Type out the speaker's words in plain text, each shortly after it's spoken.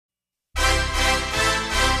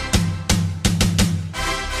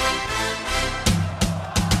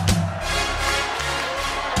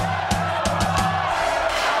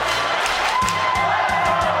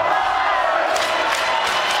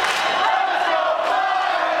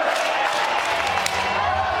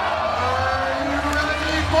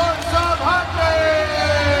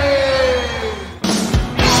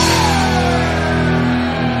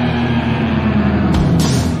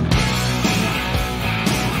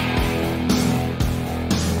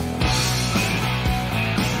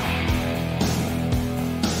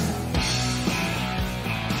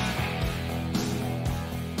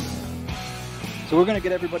So we're going to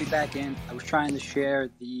get everybody back in. I was trying to share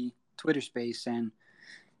the Twitter space and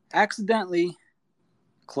accidentally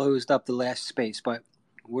closed up the last space, but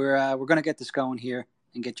we're going to get this going here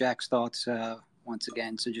and get Jack's thoughts once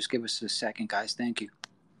again. So just give us a second, guys. Thank you.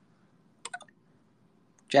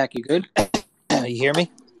 Jack, you good? You hear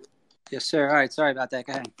me? Yes, sir. All right. Sorry about that.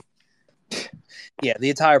 Go ahead. Yeah, the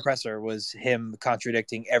entire presser was him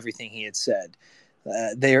contradicting everything he had said.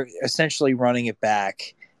 They're essentially running it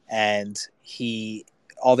back, and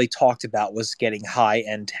all they talked about was getting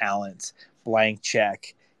high-end talent, blank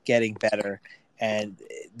check, getting better, and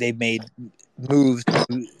they made moves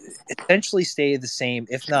to essentially stay the same,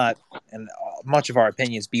 if not, in much of our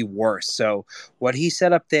opinions, be worse. So what he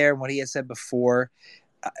said up there and what he had said before,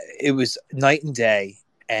 it was night and day,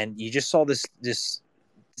 and you just saw this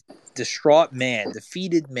distraught man,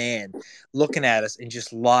 defeated man, looking at us and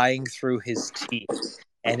just lying through his teeth.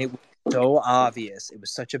 And it was so obvious. It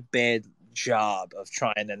was such a bad job of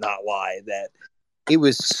trying to not lie that it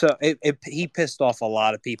was so. He pissed off a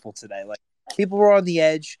lot of people today. Like, people were on the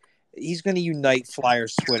edge. He's going to unite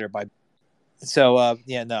Flyers Twitter by. So I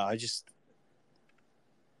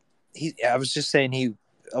was just saying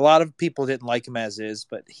a lot of people didn't like him as is,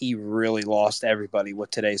 but he really lost everybody with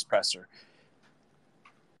today's presser.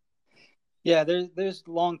 Yeah, there's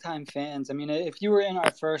longtime fans. I mean, if you were in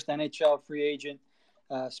our first NHL free agent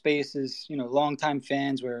spaces, longtime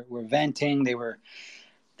fans were venting. They were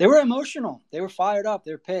emotional. They were fired up.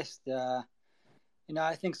 They're pissed.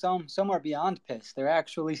 I think some are beyond pissed. They're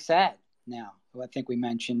actually sad now. I think we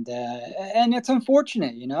mentioned, and it's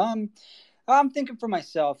unfortunate. I'm thinking for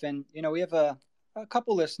myself, and we have a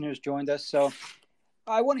couple listeners joined us, so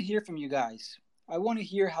I want to hear from you guys. I want to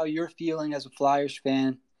hear how you're feeling as a Flyers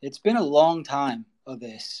fan. It's been a long time of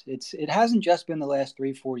this. It hasn't just been the last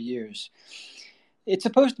 3-4 years. It's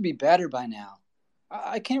supposed to be better by now.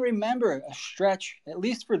 I can't remember a stretch, at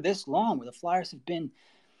least for this long, where the Flyers have been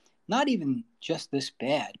not even just this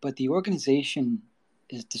bad, but the organization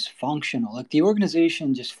is dysfunctional. Like, the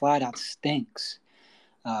organization just flat out stinks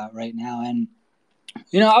right now. And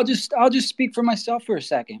I'll just speak for myself for a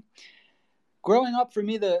second. Growing up, for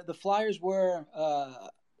me, the Flyers were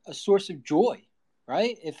a source of joy.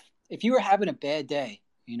 Right? If you were having a bad day,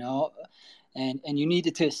 and you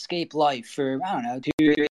needed to escape life for, I don't know,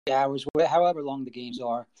 2-3 hours, however long the games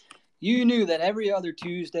are, you knew that every other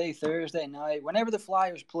Tuesday, Thursday night, whenever the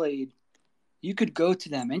Flyers played, you could go to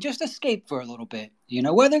them and just escape for a little bit.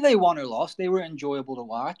 Whether they won or lost, they were enjoyable to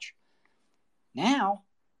watch. Now,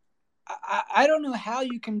 I don't know how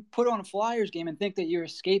you can put on a Flyers game and think that you're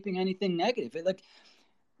escaping anything negative.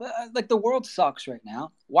 Like the world sucks right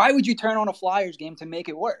now. Why would you turn on a Flyers game to make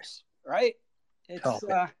it worse? Right? It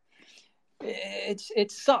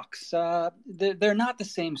sucks. They're not the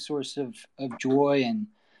same source of joy and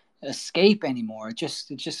escape anymore. It's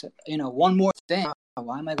just one more thing.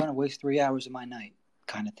 Why am I going to waste 3 hours of my night?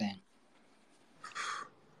 Kind of thing.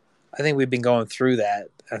 I think we've been going through that.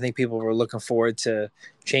 I think people were looking forward to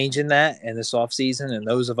changing that in this offseason, and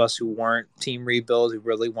those of us who weren't team rebuild, who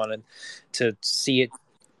really wanted to see it,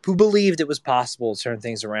 who believed it was possible to turn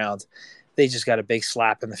things around, they just got a big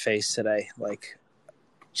slap in the face today. Like,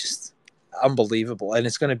 just unbelievable. And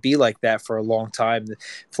it's going to be like that for a long time.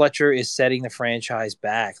 Fletcher is setting the franchise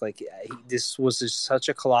back. Like, this was just such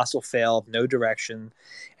a colossal fail of no direction.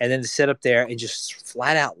 And then to sit up there and just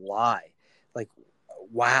flat out lie. Like,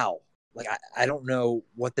 wow. Like, I don't know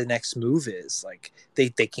what the next move is. Like, they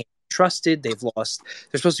can't trusted. They've lost.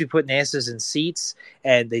 They're supposed to be putting asses in seats,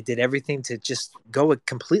 and they did everything to just go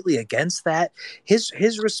completely against that. His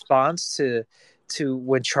response to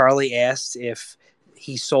when Charlie asked if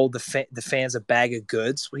he sold the fans a bag of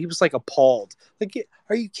goods, he was like appalled. Like,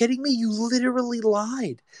 are you kidding me? You literally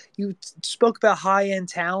lied. You spoke about high-end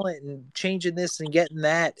talent and changing this and getting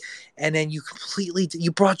that, and then you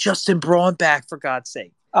brought Justin Braun back, for God's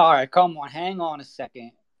sake. All right, come on. Hang on a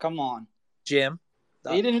second. Come on. Jim.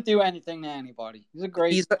 He didn't do anything to anybody. He's a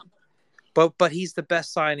great. But he's the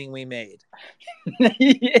best signing we made.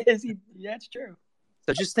 He is. That's true.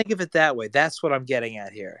 So just think of it that way. That's what I'm getting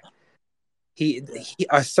at here.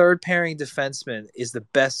 Our third pairing defenseman is the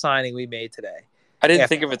best signing we made today. I didn't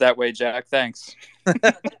think of it that way, Jack. Thanks.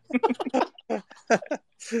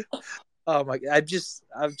 Oh my! I'm just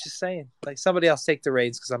saying. Like, somebody else take the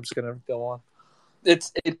reins, because I'm just gonna go on.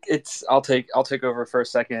 I'll take over for a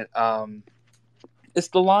second.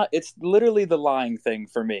 It's literally the lying thing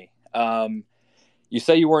for me. You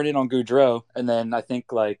say you weren't in on Gaudreau, and then I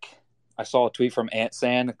think, like, I saw a tweet from Ant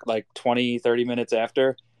San like 20-30 minutes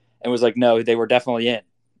after, and was like, no, they were definitely in.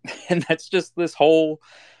 And that's just this whole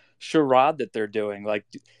charade that they're doing. Like,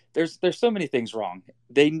 there's so many things wrong.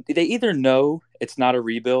 They either know it's not a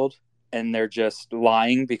rebuild and they're just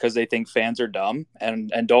lying because they think fans are dumb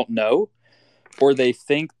and don't know, or they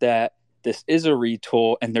think that this is a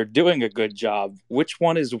retool and they're doing a good job. Which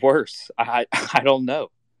one is worse? I don't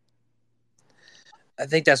know. I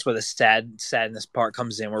think that's where the sadness part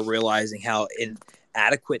comes in. We're realizing how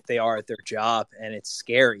inadequate they are at their job, and it's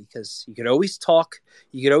scary because you could always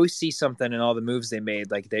see something in all the moves they made.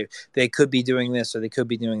 Like they could be doing this or they could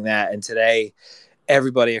be doing that. And today,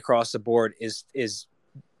 everybody across the board is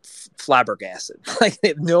flabbergasted. Like they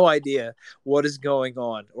have no idea what is going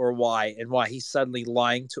on or why he's suddenly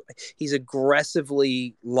he's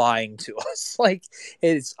aggressively lying to us. Like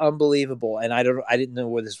it's unbelievable. And I didn't know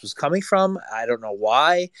where this was coming from. I don't know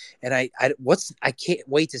why. And I can't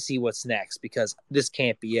wait to see what's next, because this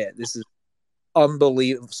can't be it. This is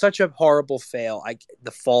unbelievable. Such a horrible fail.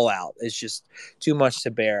 The fallout is just too much to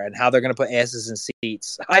bear, and how they're going to put asses in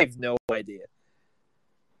seats, I have no idea.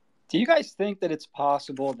 Do you guys think that it's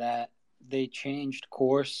possible that they changed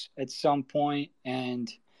course at some point, and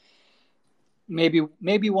maybe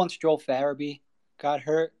once Joel Farabee got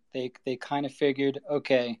hurt, they kind of figured,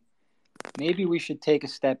 okay, maybe we should take a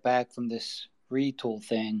step back from this retool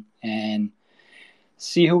thing and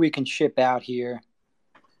see who we can ship out here.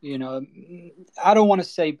 You know, I don't want to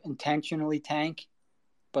say intentionally tank,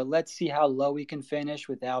 but let's see how low we can finish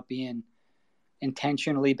without being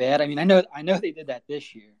intentionally bad. I mean, I know they did that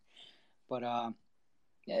this year. But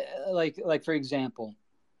like for example,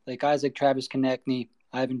 like guys like Travis Konechny,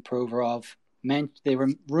 Ivan Provorov, they were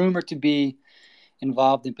rumored to be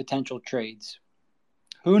involved in potential trades.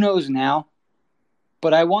 Who knows now?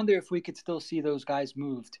 But I wonder if we could still see those guys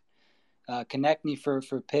moved. Konechny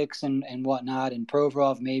for picks and whatnot, and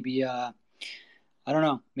Provorov maybe I don't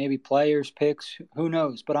know, maybe players picks. Who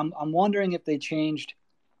knows? But I'm wondering if they changed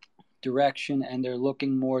direction and they're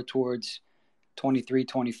looking more towards 23,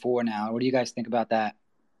 24 now. What do you guys think about that?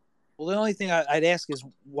 Well, the only thing I'd ask is,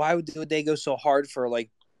 why would they go so hard for like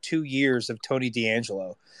 2 years of Tony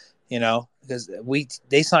DeAngelo? You know, because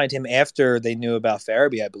they signed him after they knew about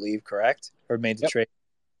Farabee, I believe, correct? Or made the trade.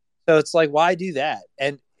 So it's like, why do that?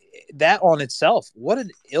 And that on itself, what an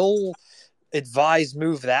ill-advised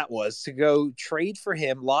move that was, to go trade for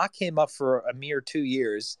him, lock him up for a mere 2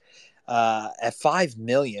 years at $5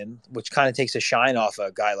 million, which kind of takes a shine off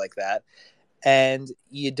a guy like that. And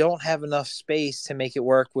you don't have enough space to make it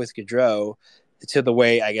work with Gaudreau to the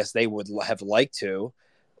way I guess they would have liked to.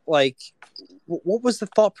 Like, what was the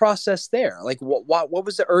thought process there? Like, what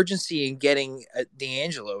was the urgency in getting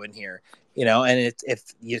DeAngelo in here? You know, and if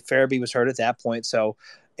Farabee was hurt at that point, so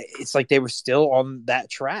it's like they were still on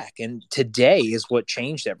that track. And today is what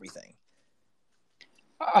changed everything.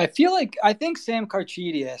 I think Sam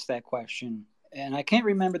Carchidi asked that question, and I can't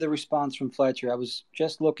remember the response from Fletcher. I was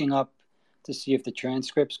just looking up to see if the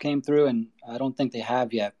transcripts came through, and I don't think they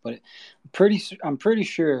have yet. But I'm pretty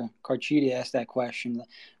sure Carchidi asked that question.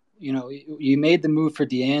 You know, you made the move for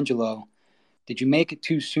DeAngelo. Did you make it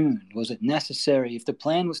too soon? Was it necessary? If the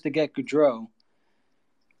plan was to get Gaudreau,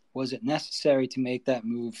 was it necessary to make that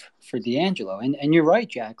move for DeAngelo? And you're right,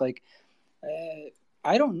 Jack. Like,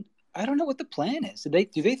 I don't know what the plan is. Do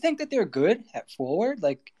they think that they're good at forward?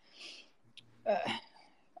 Like,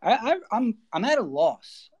 I'm at a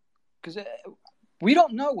loss, because we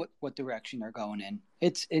don't know what direction they're going in.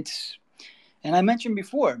 It's and I mentioned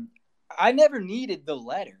before, I never needed the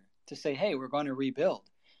letter to say, hey, we're going to rebuild.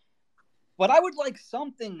 But I would like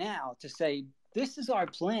something now to say, this is our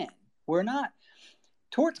plan. We're not.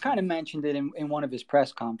 Torts kind of mentioned it in one of his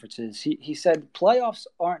press conferences. He said playoffs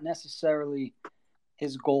aren't necessarily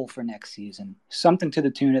his goal for next season, something to the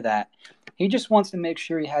tune of that. He just wants to make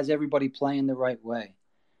sure he has everybody playing the right way,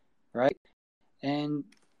 right? And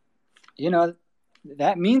you know,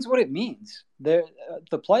 that means what it means. The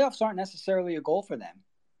playoffs aren't necessarily a goal for them.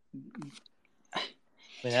 I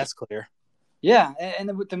mean, that's clear. Yeah,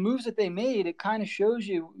 and with the moves that they made, it kind of shows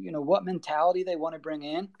you, what mentality they want to bring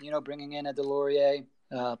in. Bringing in a Delorier,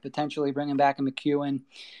 potentially bringing back a McEwen.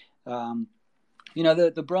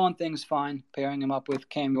 The Braun thing's fine, pairing him up with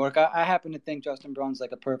Cam York. I happen to think Justin Braun's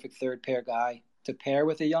like a perfect third pair guy to pair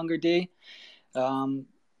with a younger D.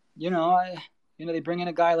 They bring in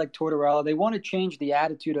a guy like Tortorella. They want to change the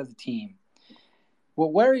attitude of the team.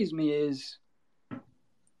 What worries me is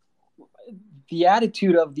the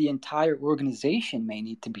attitude of the entire organization may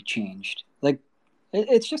need to be changed. Like,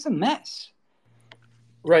 it's just a mess.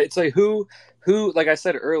 Right. It's like who, like I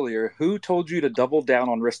said earlier, who told you to double down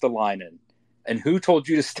on Ristolainen, and who told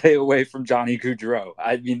you to stay away from Johnny Gaudreau?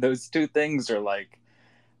 I mean, those two things are like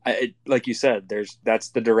you said, that's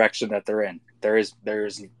the direction that they're in. There's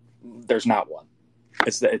not one.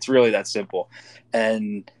 It's really that simple.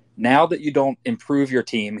 And now that you don't improve your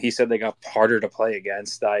team, he said they got harder to play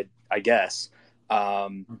against. I guess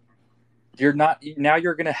you're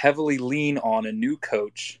going to heavily lean on a new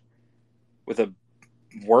coach with a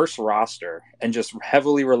worse roster and just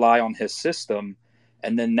heavily rely on his system.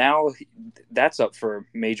 And then now that's up for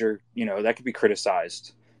major, that could be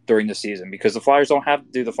criticized during the season because the Flyers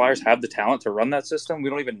do the Flyers have the talent to run that system? We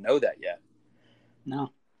don't even know that yet. No.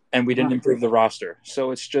 And we didn't improve the roster.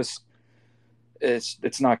 So it's just,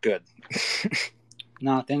 it's not good.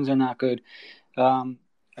 No, things are not good.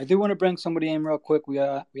 I do want to bring somebody in real quick. We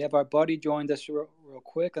have our buddy joined us real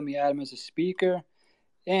quick. Let me add him as a speaker.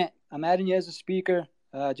 And I'm adding you as a speaker.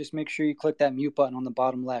 Just make sure you click that mute button on the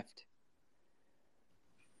bottom left.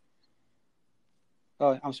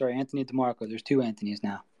 Oh, I'm sorry, Anthony DeMarco. There's two Anthonys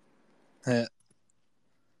now.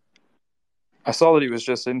 I saw that he was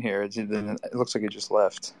just in here. It looks like he just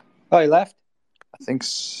left. Oh, he left? I think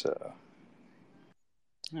so.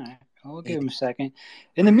 All right. We'll give him a second.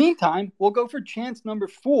 In the meantime, we'll go for chance number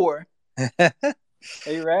 4. Are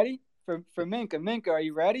you ready? For Minka. Minka, are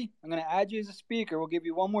you ready? I'm going to add you as a speaker. We'll give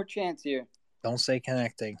you one more chance here. Don't say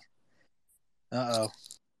connecting. Uh-oh. It's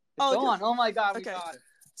on. Oh, my God. We Okay. got it.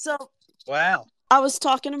 So Wow. I was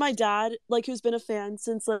talking to my dad, who's been a fan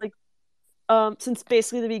since since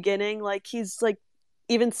basically the beginning. He's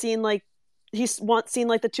even seen he's seen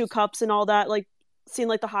the 2 cups and all that, seen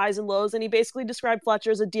the highs and lows, and he basically described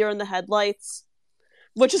Fletcher as a deer in the headlights,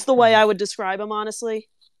 which is the way I would describe him, honestly.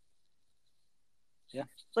 Yeah.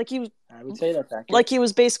 I would say that's accurate. he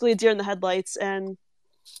was basically a deer in the headlights, and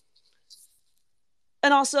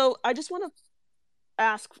also I just want to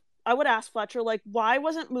ask. I would ask Fletcher, why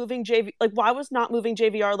wasn't moving why was not moving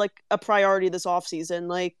JVR a priority this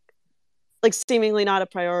offseason? Seemingly not a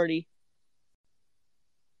priority.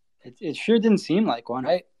 It sure didn't seem like one,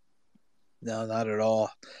 right? No, not at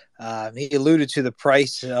all. He alluded to the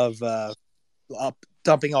price of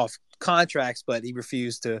dumping off contracts, but he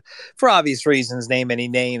refused to, for obvious reasons, name any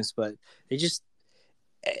names. But they just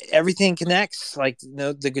everything connects.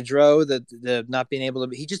 The Gaudreau, the not being able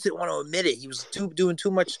to. He just didn't want to admit it. He was doing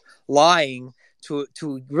too much lying to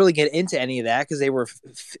really get into any of that because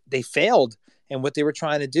they failed in what they were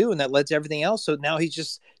trying to do, and that led to everything else. So now he's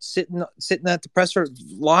just sitting at the presser,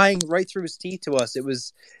 lying right through his teeth to us.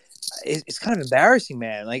 It's kind of embarrassing,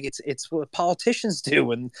 man. It's what politicians do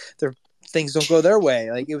when their things don't go their way.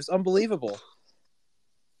 It was unbelievable.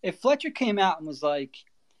 If Fletcher came out and was like,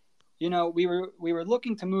 we were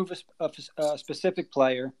looking to move a specific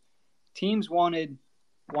player. Teams wanted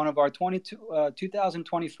one of our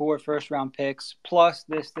 2024 first-round picks plus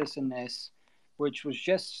this, and this, which was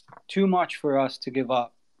just too much for us to give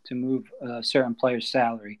up to move a certain player's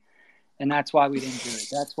salary. And that's why we didn't do it.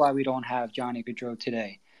 That's why we don't have Johnny Gaudreau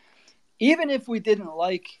today. Even if we didn't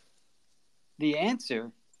like the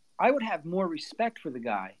answer, I would have more respect for the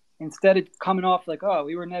guy. Instead of coming off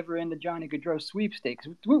we were never in the Johnny Gaudreau sweepstakes.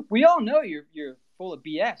 We all know you're full of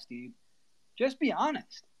BS, dude. Just be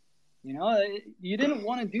honest. You didn't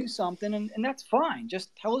want to do something, and that's fine.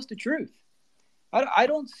 Just tell us the truth. I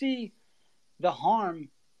don't see the harm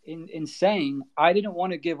in saying I didn't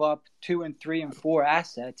want to give up 2 and 3 and 4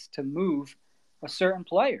 assets to move a certain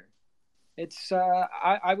player. It's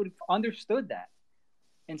I would have understood that.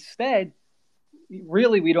 Instead,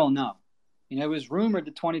 really, we don't know. It was rumored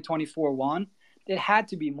the 2024 one. It had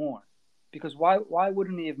to be more, because why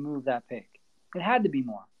wouldn't he have moved that pick? It had to be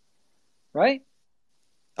more, right?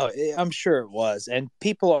 Oh, I'm sure it was. And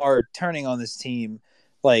people are turning on this team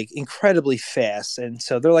incredibly fast, and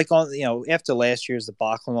so they're on. After last year's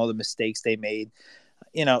debacle and all the mistakes they made,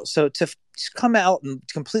 so to come out and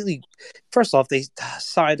completely, first off, they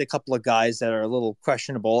signed a couple of guys that are a little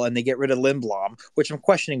questionable, and they get rid of Lindblom, which I'm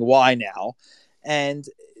questioning why now, and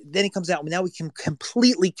then he comes out. Now we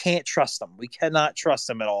completely can't trust him. We cannot trust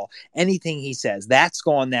him at all. Anything he says, that's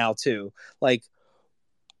gone now too.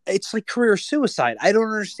 It's career suicide. I don't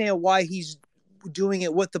understand why he's doing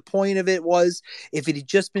it. What the point of it was. If it had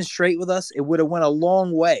just been straight with us, it would have went a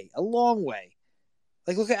long way. A long way.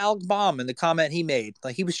 Look at Alec Baum and the comment he made.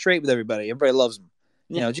 He was straight with everybody. Everybody loves him.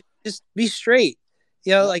 Yeah. Just be straight.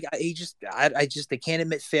 I just they can't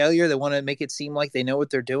admit failure. They want to make it seem like they know what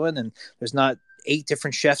they're doing, and there's not 8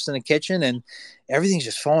 different chefs in the kitchen, and everything's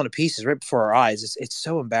just falling to pieces right before our eyes. It's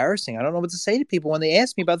so embarrassing. I don't know what to say to people when they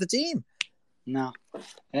ask me about the team. No.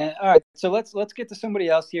 All right, so let's get to somebody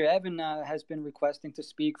else here. Evan has been requesting to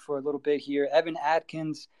speak for a little bit here. Evan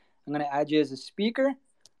Atkins, I'm going to add you as a speaker.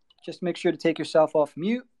 Just make sure to take yourself off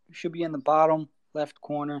mute. You should be in the bottom left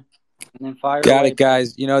corner, and then fire. Got it,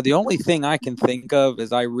 guys. The only thing I can think of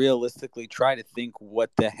is I realistically try to think what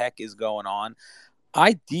the heck is going on.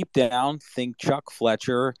 I deep down think Chuck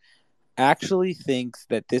Fletcher actually thinks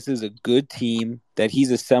that this is a good team, that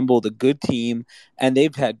he's assembled a good team, and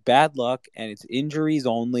they've had bad luck and it's injuries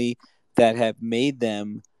only that have made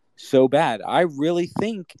them so bad. I really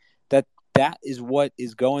think that that is what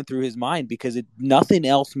is going through his mind because nothing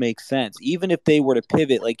else makes sense. Even if they were to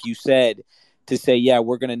pivot, like you said, to say, yeah,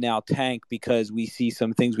 we're going to now tank because we see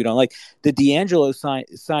some things we don't like. The D'Angelo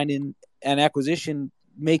sign-in and acquisition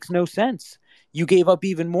makes no sense. You gave up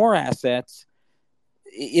even more assets.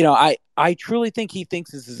 I truly think he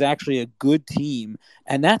thinks this is actually a good team,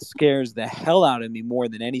 and that scares the hell out of me more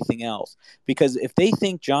than anything else. Because if they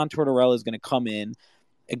think John Tortorella is going to come in,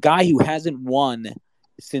 a guy who hasn't won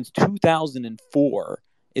since 2004,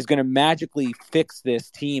 is going to magically fix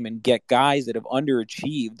this team and get guys that have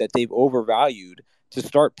underachieved, that they've overvalued, to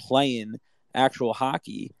start playing actual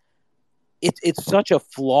hockey. It's such a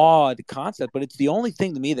flawed concept, but it's the only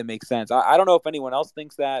thing to me that makes sense. I don't know if anyone else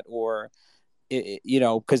thinks that or –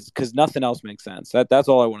 because nothing else makes sense. That's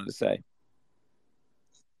all I wanted to say.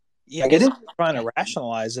 Yeah, I guess trying to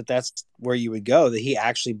rationalize that that's where you would go, that he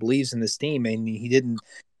actually believes in this team, and he didn't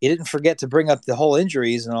forget to bring up the whole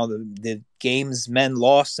injuries and all the games men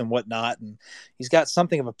lost and whatnot, and he's got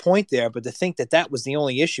something of a point there. But to think that was the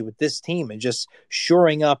only issue with this team and just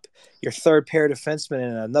shoring up your third pair defenseman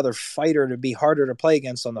and another fighter to be harder to play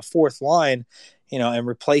against on the fourth line, and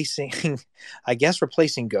replacing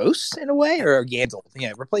Ghost in a way, or Yandel.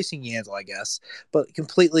 Yeah, replacing Yandel, I guess. But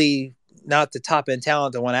completely not the top-end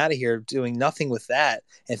talent that went out of here, doing nothing with that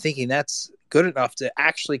and thinking that's good enough to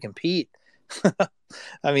actually compete.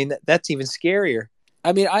 I mean, that's even scarier.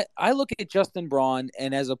 I mean, I look at Justin Braun,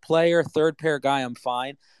 and as a player, third-pair guy, I'm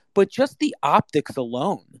fine. But just the optics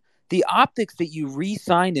alone, the optics that you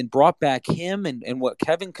re-signed and brought back him and what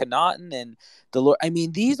Kevin Connaughton and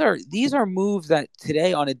these are moves that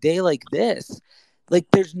today, on a day like this, like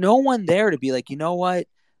there's no one there to be like, you know what,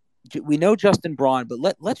 we know Justin Braun,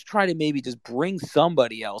 but let's try to maybe just bring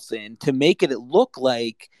somebody else in to make it look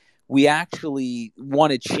like we actually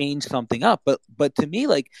want to change something up. But to me,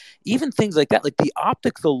 like even things like that, like the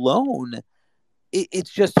optics alone,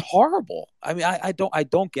 it's just horrible. I mean, I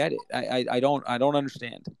don't get it. I don't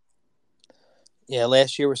understand. Yeah,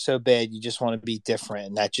 last year was so bad. You just want to be different,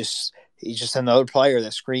 and he's just another player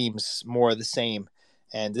that screams more of the same.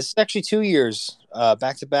 And this is actually 2 years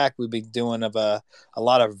back to back. We've been doing a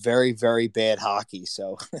lot of very, very bad hockey.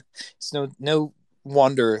 So it's no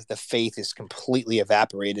wonder the faith is completely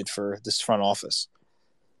evaporated for this front office.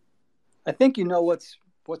 I think what's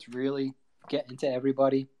really getting to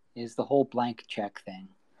everybody is the whole blank check thing,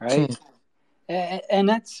 right?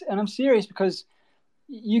 and I'm serious because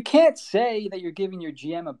you can't say that you're giving your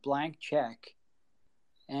GM a blank check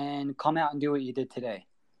and come out and do what you did today.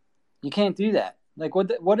 You can't do that. Like,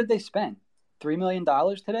 what did they spend? $3 million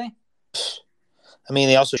today? I mean,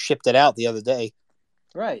 they also shipped it out the other day.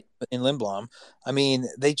 Right. In Lindblom. I mean,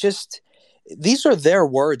 these are their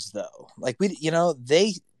words, though. Like,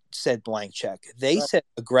 they said blank check. They said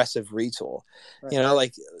aggressive retool. Right.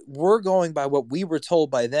 Like, we're going by what we were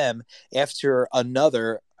told by them after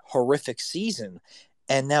another horrific season.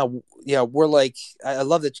 And now, we're like, I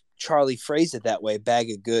love that Charlie phrased it that way,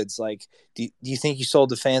 bag of goods. Like, do you think you sold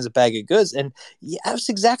the fans a bag of goods? And yeah, that's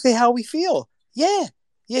exactly how we feel. Yeah,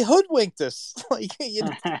 you hoodwinked us.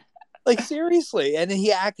 Like, seriously. And then he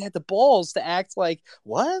had the balls to act like,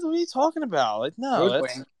 what are you talking about? Like, no,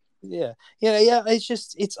 yeah.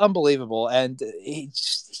 It's unbelievable. And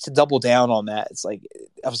to double down on that, it's like,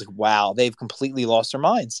 I was like, wow, they've completely lost their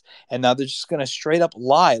minds. And now they're just going to straight up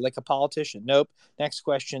lie like a politician. Nope. Next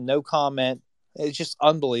question. No comment. It's just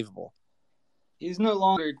unbelievable. He's no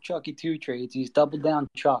longer Chucky 2 trades. He's doubled down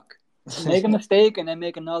Chuck. Make a mistake and then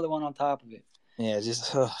make another one on top of it. Yeah,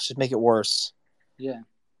 just make it worse. Yeah.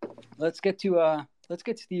 Let's get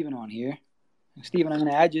Steven on here. Steven, I'm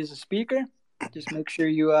going to add you as a speaker. Just make sure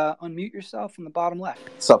you unmute yourself in the bottom left.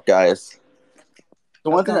 What's up, guys?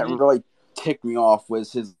 The one thing that really ticked me off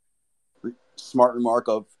was his smart remark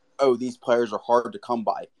of, oh, these players are hard to come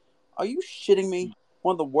by. Are you shitting me?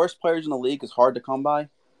 One of the worst players in the league is hard to come by?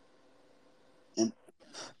 I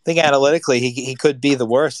think analytically he could be the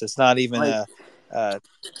worst. It's not even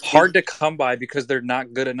hard to come by because they're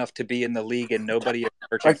not good enough to be in the league and nobody is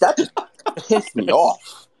searching. Like, that just pissed me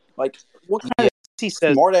off. Like, what kind of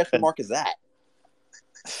smart-ass remark is that?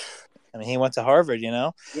 I mean, he went to Harvard,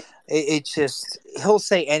 Yeah. It's just, he'll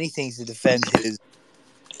say anything to defend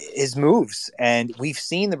his moves, and we've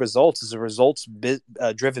seen the results. It's a results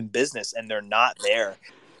driven business, and they're not there.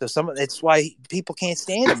 So it's why people can't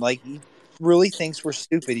stand him. Like, really thinks we're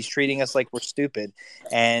stupid. He's treating us like we're stupid.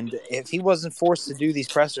 And if he wasn't forced to do these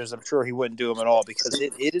pressers, I'm sure he wouldn't do them at all because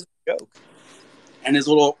it is a joke. And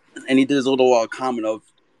he did his little comment of,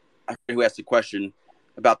 I forget who asked the question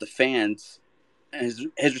about the fans, and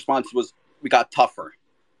his response was, "We got tougher."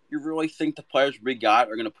 You really think the players we got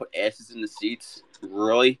are going to put asses in the seats?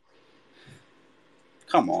 Really?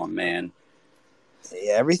 Come on, man.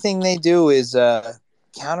 Yeah, everything they do is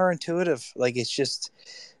counterintuitive. Like, it's just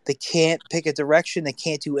they can't pick a direction. They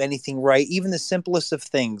can't do anything right. Even the simplest of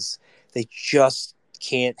things, they just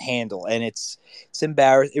can't handle. And it's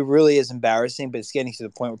embarrassing. It really is embarrassing, but it's getting to the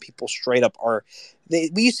point where people straight up are.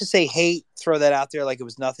 We used to say hate, throw that out there like it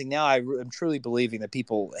was nothing. Now I'm truly believing that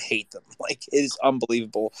people hate them. Like, it is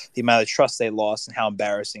unbelievable the amount of trust they lost and how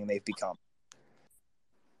embarrassing they've become.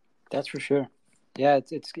 That's for sure. Yeah,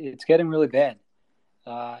 it's getting really bad.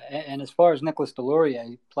 And as far as Nicolas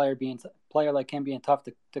Deslauriers, player like him being tough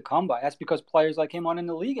to come by, that's because players like him aren't in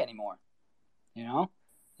the league anymore. You know,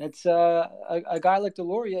 it's a guy like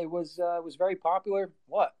Deslauriers was very popular.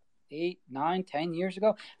 What, 8, 9, 10 years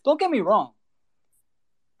ago? Don't get me wrong.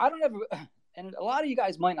 I don't ever, and a lot of you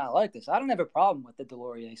guys might not like this. I don't have a problem with the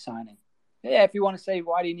Deslauriers signing. Yeah, if you want to say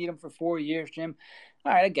why do you need him for 4 years, Jim?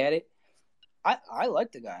 All right, I get it. I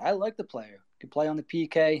like the guy. I like the player. Can play on the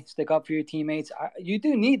PK, stick up for your teammates. You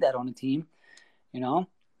do need that on a team, you know.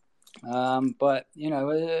 But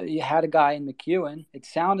you had a guy in McEwen. It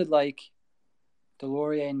sounded like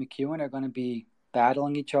Deslauriers and McEwen are going to be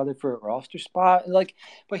battling each other for a roster spot.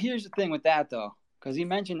 But here's the thing with that though, because he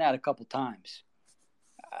mentioned that a couple times.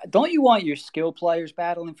 Don't you want your skill players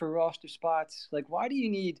battling for roster spots? Like, why do you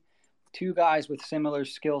need two guys with similar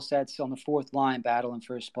skill sets on the fourth line battling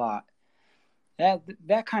for a spot?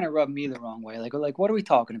 That kind of rubbed me the wrong way. Like what are we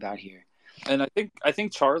talking about here? And I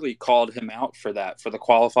think Charlie called him out for that, for the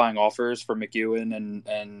qualifying offers for McEwen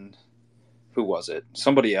and who was it?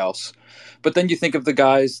 Somebody else. But then you think of the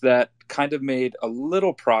guys that kind of made a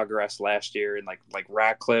little progress last year, and like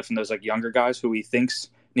Ratcliffe and those like younger guys who he thinks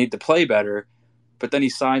need to play better. But then he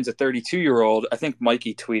signs a 32-year-old. I think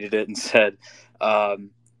Mikey tweeted it and said,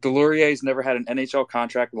 Deslauriers never had an NHL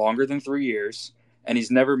contract longer than 3 years, and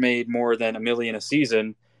he's never made more than $1 million a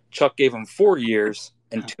season. Chuck gave him 4 years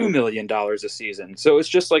and $2 million a season. So it's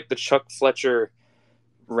just like the Chuck Fletcher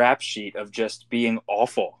rap sheet of just being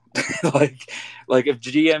awful. like if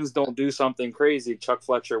GMs don't do something crazy, Chuck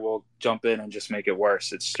Fletcher will jump in and just make it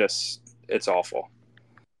worse. It's awful.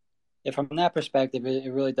 Yeah, from that perspective,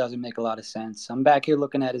 it really doesn't make a lot of sense. I'm back here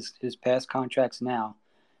looking at his past contracts now,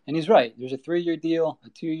 and he's right. There's a 3-year deal, a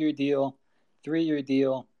 2-year deal, 3-year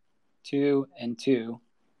deal, 2 and 2.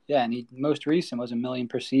 Yeah, and most recent was $1 million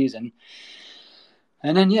per season.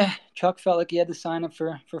 And then Chuck felt like he had to sign up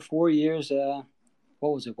for 4 years.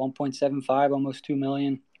 What was it? 1.75, almost $2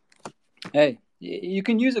 million. Hey, you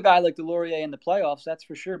can use a guy like Deslauriers in the playoffs, that's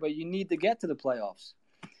for sure, but you need to get to the playoffs.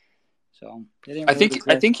 So I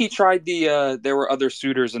think he tried the there were other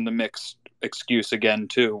suitors in the mix excuse again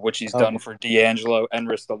too, which he's done for D'Angelo and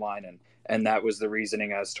Ristolainen, and that was the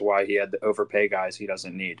reasoning as to why he had to overpay guys he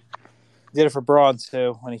doesn't need. Did it for Braun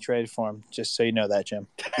too when he traded for him. Just so you know that, Jim.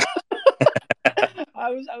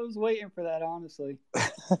 I was waiting for that, honestly.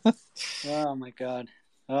 Oh my God.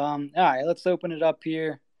 All right, let's open it up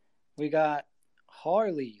here. We got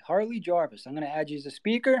Harley Jarvis. I'm going to add you as a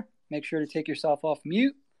speaker. Make sure to take yourself off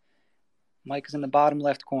mute. Mike is in the bottom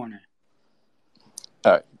left corner.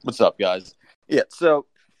 All right, what's up, guys? Yeah, so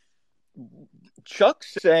Chuck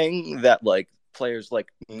saying that like players like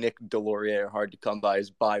Nick Deslauriers are hard to come by is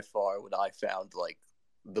by far what I found like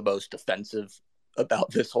the most offensive about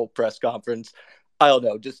this whole press conference. I don't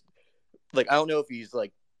know, just like I don't know if he's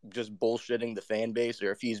like just bullshitting the fan base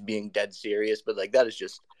or if he's being dead serious, but like that is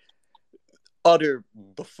just utter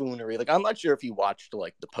buffoonery. Like I'm not sure if he watched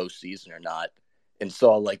like the postseason or not and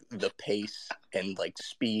saw like the pace and like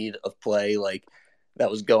speed of play like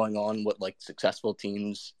that was going on, what like successful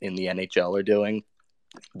teams in the NHL are doing.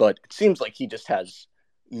 But it seems like he just has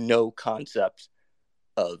no concept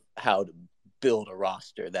of how to build a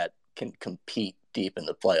roster that can compete deep in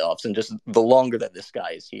the playoffs. And just the longer that this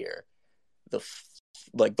guy is here, the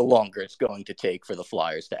longer it's going to take for the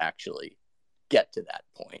Flyers to actually get to that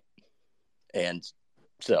point. And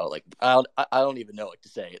so like I don't even know what to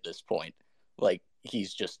say at this point. Like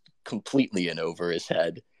he's just completely in over his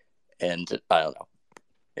head, and I don't know.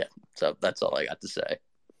 Yeah, so that's all I got to say.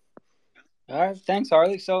 All right, thanks,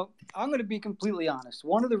 Harley. So I'm going to be completely honest.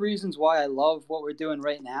 One of the reasons why I love what we're doing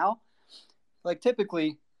right now, like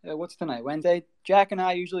typically, what's tonight? Wednesday? Jack and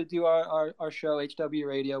I usually do our show, HW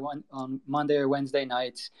Radio, on Monday or Wednesday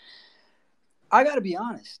nights. I got to be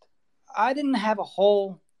honest. I didn't have a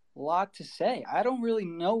whole lot to say. I don't really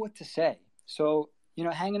know what to say. So,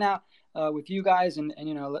 hanging out with you guys and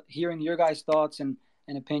hearing your guys' thoughts and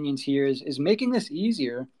opinions here is making this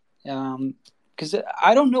easier, because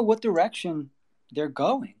I don't know what direction they're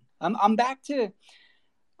going. I'm back to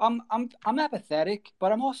I'm apathetic,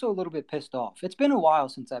 but I'm also a little bit pissed off. It's been a while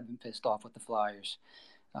since I've been pissed off with the Flyers.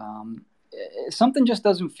 Something just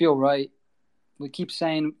doesn't feel right. We keep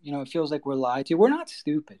saying, it feels like we're lied to. We're not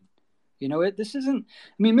stupid. This isn't.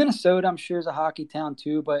 I mean, Minnesota, I'm sure, is a hockey town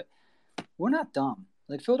too, but we're not dumb.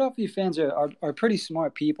 Like, Philadelphia fans are pretty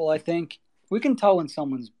smart people. I think we can tell when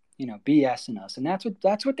someone's BSing us, and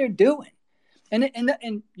that's what they're doing. And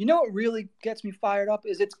what really gets me fired up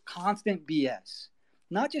is it's constant BS.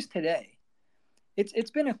 Not just today.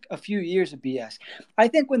 It's been a few years of BS. I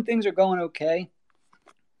think when things are going okay,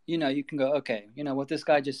 you can go, okay, what this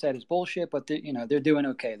guy just said is bullshit, but they're doing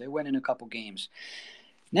okay. They're winning a couple games.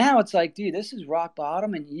 Now it's like, dude, this is rock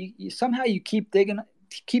bottom, and you somehow you keep digging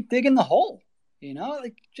the hole.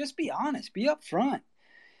 Like, just be honest, be upfront.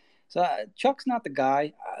 So Chuck's not the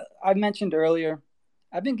guy. I mentioned earlier,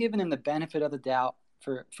 I've been giving him the benefit of the doubt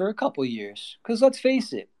for a couple years, because let's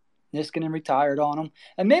face it, Niskanen retired on him.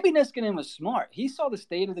 And maybe Niskanen was smart. He saw the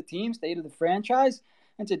state of the team, state of the franchise,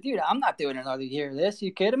 and said, dude, I'm not doing another year of this.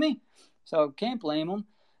 You kidding me? So can't blame him.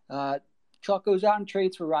 Chuck goes out and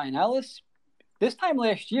trades for Ryan Ellis. This time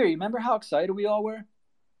last year, you remember how excited we all were?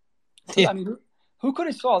 Yeah. I mean, who could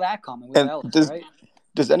have saw that coming with Ellis, right?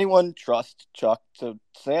 Does anyone trust Chuck? So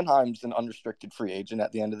Sanheim's an unrestricted free agent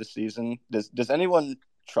at the end of the season. Does anyone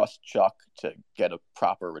trust Chuck to get a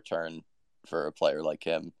proper return for a player like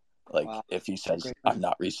him? Like, wow, if he says, I'm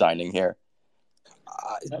not re-signing here.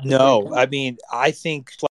 No. I mean, I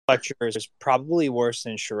think Fletcher is probably worse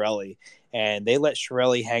than Chiarelli. And they let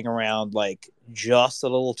Chiarelli hang around like just a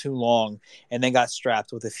little too long, and then got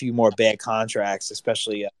strapped with a few more bad contracts,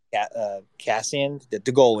 especially Cassian, the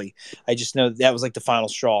goalie. I just know that was like the final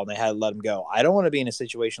straw, and they had to let him go. I don't want to be in a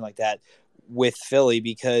situation like that with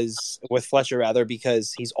Fletcher rather,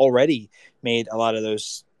 because he's already made a lot of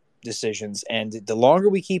those decisions, and the longer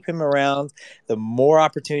we keep him around, the more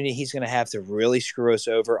opportunity he's going to have to really screw us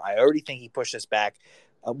over. I already think he pushed us back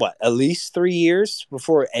at least 3 years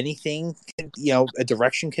before anything a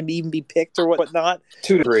direction can even be picked or whatnot.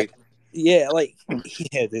 2 to 3. Yeah,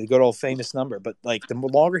 the good old famous number. But like, the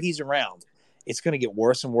longer he's around, it's going to get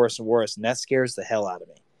worse and worse and worse, and that scares the hell out of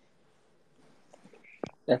me.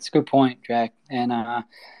 That's a good point, Jack. And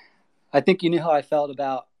I think you knew how I felt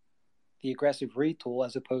about the aggressive retool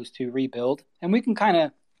as opposed to rebuild. And we can kind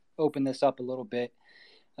of open this up a little bit,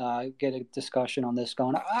 get a discussion on this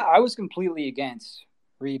going. I was completely against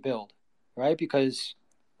rebuild, right? Because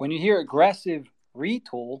when you hear aggressive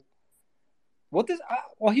retool,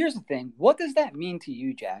 here's the thing. What does that mean to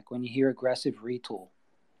you, Jack, when you hear aggressive retool?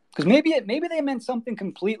 Because maybe they meant something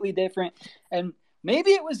completely different, and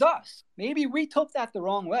maybe it was us. Maybe we took that the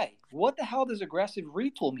wrong way. What the hell does aggressive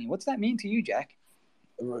retool mean? What's that mean to you, Jack?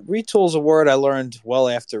 Retool is a word I learned well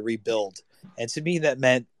after rebuild. And to me, that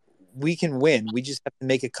meant we can win. We just have to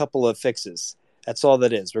make a couple of fixes. That's all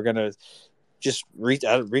that is. We're going to just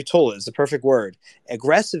retool is the perfect word.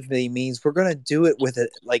 Aggressively means we're going to do it with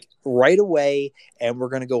it like right away, and we're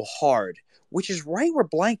going to go hard, which is right where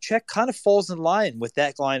blank check kind of falls in line with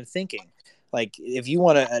that line of thinking. Like, if you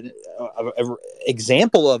want an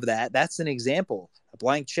example of that, that's an example. A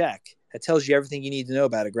blank check that tells you everything you need to know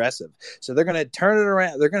about aggressive. So they're going to turn it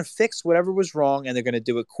around. They're going to fix whatever was wrong, and they're going to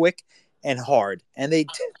do it quick and hard. And they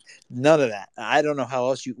none of that. I don't know how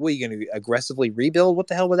else what are you going to aggressively rebuild? What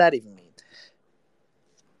the hell would that even mean?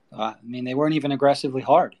 I mean, they weren't even aggressively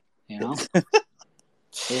hard, They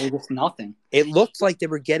were just nothing. It looked like they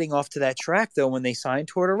were getting off to that track, though, when they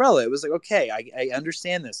signed Tortorella. It was like, okay, I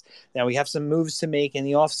understand this. Now we have some moves to make in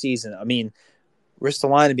the offseason. I mean,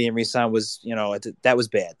 Ristolainen being re-signed was, that was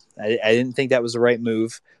bad. I didn't think that was the right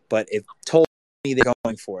move, but it told me they're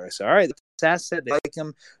going for it. So, all right, Sass said they like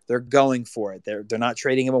him. They're going for it. They're not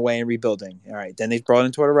trading him away and rebuilding. All right, then they brought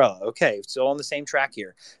in Tortorella. Okay, still on the same track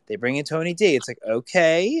here. They bring in Tony D. It's like,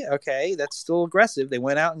 okay, that's still aggressive. They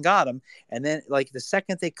went out and got him. And then, like, the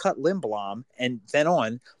second they cut Lindblom and then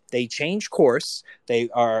on, they change course.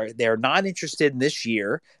 They're not interested in this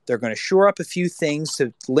year. They're going to shore up a few things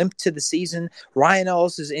to limp to the season. Ryan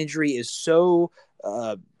Ellis's injury is so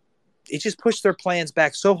it just pushed their plans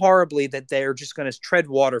back so horribly that they're just going to tread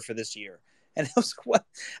water for this year. And I was like, what?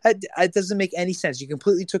 It doesn't make any sense. You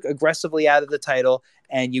completely took aggressively out of the title,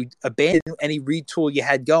 and you abandoned any retool you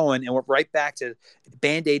had going, and went right back to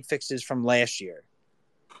Band-Aid fixes from last year.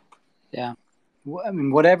 Yeah. I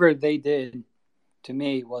mean, whatever they did, to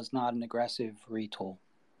me, was not an aggressive retool.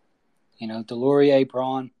 Delorier,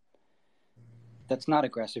 Braun, That's not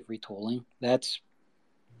aggressive retooling. That's,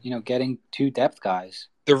 getting 2 depth guys.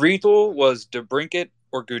 The retool was DeBrincat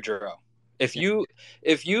or Goudreau. If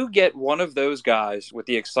you get one of those guys with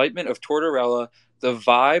the excitement of Tortorella, the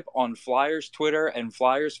vibe on Flyers Twitter and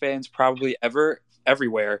Flyers fans probably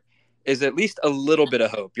everywhere is at least a little bit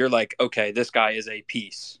of hope. You're like, okay, this guy is a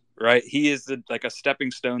piece, right? He is like a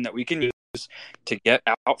stepping stone that we can use to get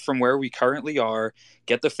out from where we currently are,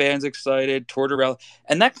 get the fans excited, Tortorella.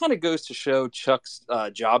 And that kind of goes to show Chuck's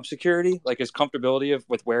job security, like his comfortability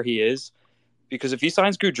with where he is. Because if he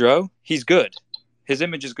signs Goudreau, he's good. His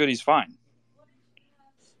image is good. He's fine.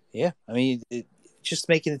 Yeah, I mean, just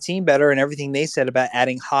making the team better and everything they said about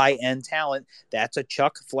adding high-end talent. That's a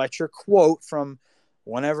Chuck Fletcher quote from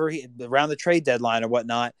whenever around the trade deadline or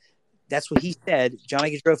whatnot. That's what he said.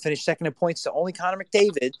 Johnny Gaudreau finished second in points to only Connor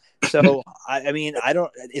McDavid. So, I mean, I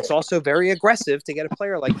don't. It's also very aggressive to get a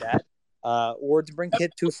player like that, or to bring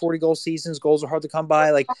Kit 240 goal seasons. Goals are hard to come by.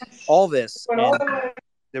 Like all this, and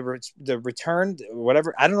the return,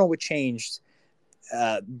 whatever. I don't know what changed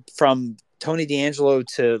from Tony DeAngelo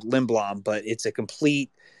to Lindblom, but it's a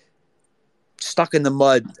complete stuck in the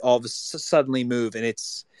mud all of a suddenly move, and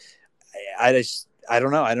I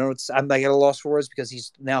don't know. I'm like at a loss for words because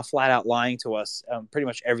he's now flat out lying to us. Pretty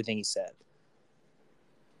much everything he said.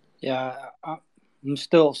 Yeah, I'm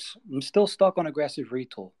still stuck on aggressive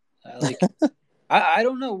retool. I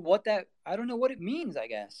don't know what it means. I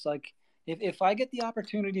guess like if I get the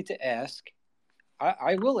opportunity to ask,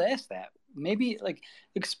 I will ask that. Maybe like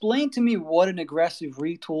explain to me what an aggressive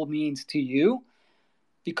retool means to you,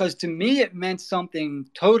 because to me it meant something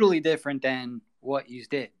totally different than what you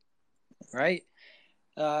did, right?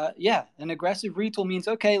 An aggressive retool means,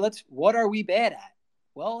 okay, what are we bad at?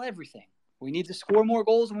 Well, everything. We need to score more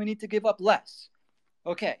goals and we need to give up less.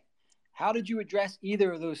 Okay, how did you address either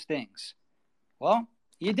of those things? Well,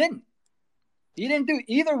 you didn't. You didn't do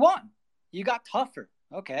either one. You got tougher.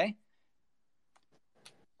 Okay.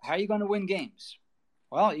 How are you going to win games?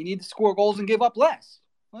 Well, you need to score goals and give up less.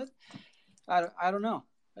 What? I don't know.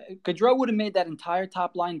 Gaudreau would have made that entire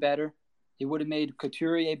top line better. He would have made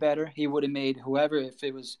Couturier better. He would have made whoever, if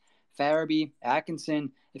it was Farabee,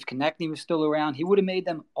 Atkinson, if Konechny was still around, he would have made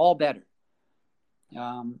them all better.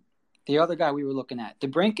 The other guy we were looking at,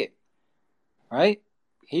 DeBrincat, right?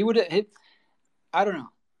 He would have I don't know.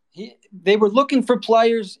 They were looking for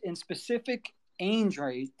players in specific age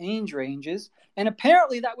ranges, and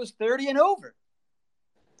apparently that was 30 and over.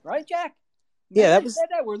 Right, Jack? Yeah, that was said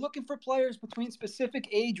that we're looking for players between specific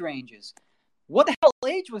age ranges. What the hell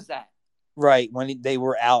age was that? Right, when they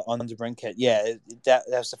were out on DeBrincat. Yeah, that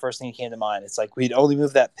was the first thing that came to mind. It's like we'd only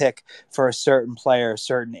move that pick for a certain player, a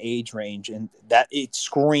certain age range, and that it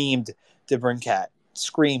screamed DeBrincat,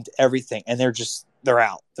 screamed everything, and they're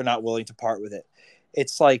out. They're not willing to part with it.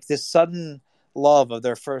 It's like this sudden love of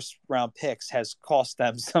their first round picks has cost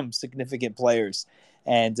them some significant players,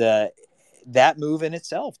 and that move in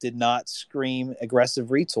itself did not scream aggressive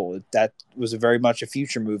retool. That was very much a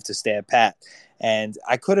future move to stay pat. And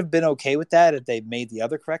I could have been okay with that if they made the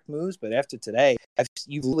other correct moves. But after today,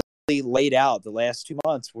 you've literally laid out the last 2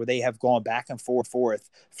 months where they have gone back and forth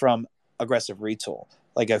from aggressive retool,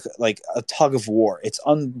 like a tug of war. It's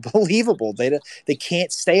unbelievable. They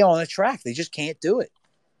can't stay on a track. They just can't do it.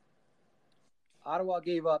 Ottawa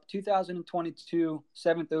gave up 2022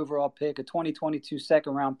 7th overall pick, a 2022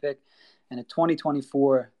 second round pick, and a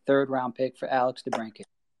 2024 third round pick for Alex DeBrincat.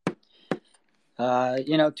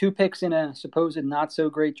 2 picks in a supposed not so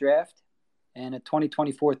great draft and a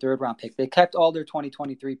 2024 third round pick. They kept all their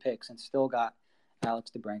 2023 picks and still got Alex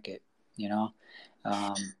DeBrincat.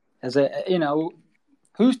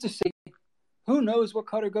 Who's to say? Who knows what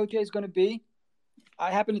Cutter Gauthier is going to be?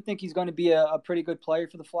 I happen to think he's going to be a pretty good player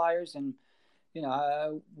for the Flyers, and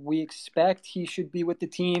we expect he should be with the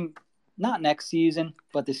team not next season,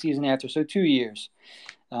 but the season after. So 2 years.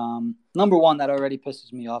 Number one, that already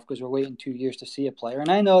pisses me off because we're waiting 2 years to see a player.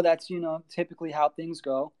 And I know that's, typically how things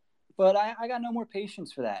go. But I got no more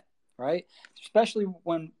patience for that, right? Especially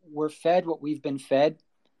when we're fed what we've been fed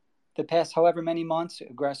the past however many months,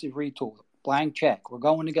 aggressive retool, blank check. We're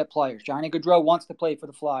going to get players. Johnny Gaudreau wants to play for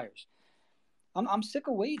the Flyers. I'm sick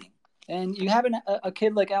of waiting. And you have a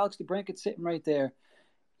kid like Alex DeBrincat sitting right there,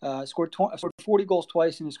 scored 40 goals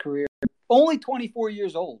twice in his career, only 24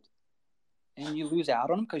 years old. And you lose out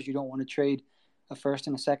on him because you don't want to trade a first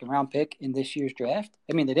and a second round pick in this year's draft.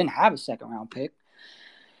 I mean, they didn't have a second round pick.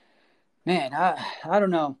 Man, I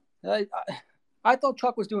don't know. I thought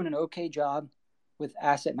Chuck was doing an okay job with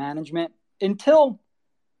asset management until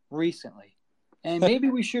recently. And maybe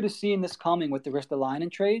we should have seen this coming with the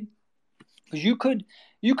Ristolainen trade, because you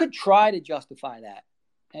could try to justify that.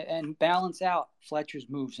 and balance out Fletcher's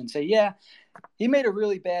moves and say, yeah, he made a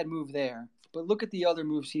really bad move there, but look at the other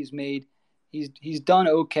moves he's made. He's done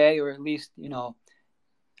okay, or at least,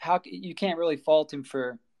 how you can't really fault him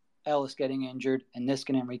for Ellis getting injured and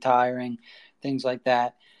Niskanen retiring, things like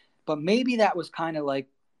that. But maybe that was kind of like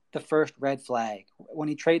the first red flag when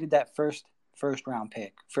he traded that first round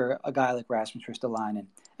pick for a guy like Rasmus Ristolainen,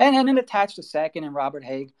 and then attached a second and Robert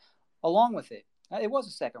Haig along with it. It was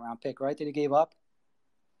a second round pick, right? That he gave up.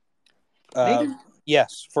 Maybe.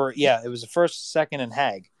 Yes, it was the first, second, and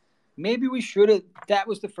Haig. Maybe we should have. That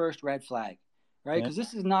was the first red flag, right? Because Yeah.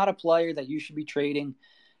 this is not a player that you should be trading.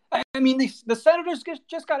 I mean, the Senators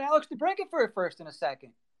just got Alex DeBrincat for a first and a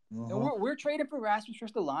second. Mm-hmm. And we're trading for Rasmus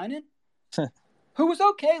Ristolainen, who was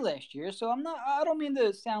okay last year. So I don't mean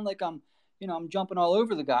to sound like I'm jumping all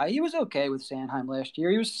over the guy. He was okay with Sanheim last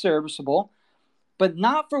year. He was serviceable, but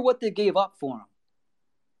not for what they gave up for him,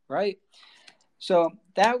 right? So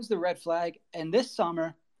that was the red flag. And this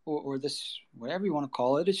summer, or this, whatever you want to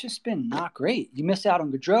call it, it's just been not great. You miss out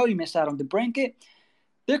on Gaudreau. You miss out on DeBrincat.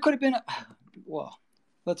 There could have been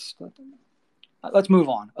let's move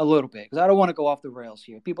on a little bit because I don't want to go off the rails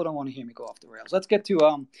here. People don't want to hear me go off the rails. Let's get to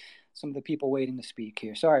some of the people waiting to speak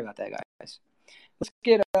here. Sorry about that, guys. Let's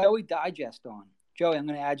get Joey Digest on. Joey, I'm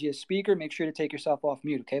going to add you as speaker. Make sure to take yourself off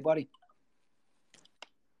mute, okay, buddy?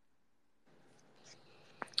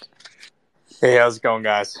 Hey, how's it going,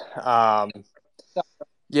 guys?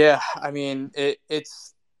 Yeah, I mean,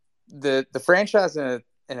 it's the franchise in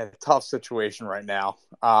a tough situation right now.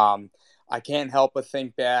 I can't help but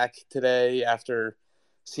think back today after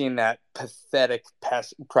seeing that pathetic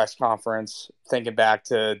press conference, thinking back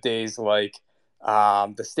to days like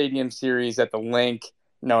the Stadium Series at the Link,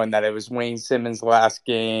 knowing that it was Wayne Simmons' last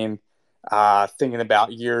game, thinking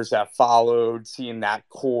about years that followed, seeing that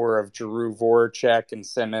core of Giroux, Voracek, and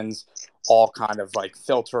Simmons all kind of like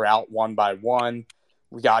filter out one by one.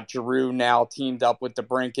 We got Giroux now teamed up with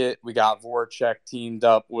DeBrincat. We got Voracek teamed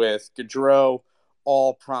up with Gaudreau.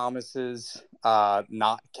 All promises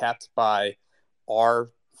not kept by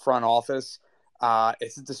our front office.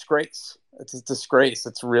 It's a disgrace.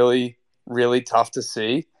 It's really, really tough to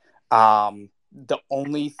see. The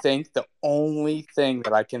only thing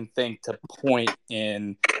that I can think to point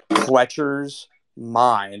in Fletcher's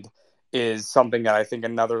mind is something that I think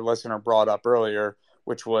another listener brought up earlier,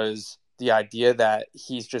 which was the idea that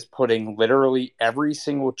he's just putting literally every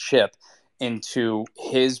single chip into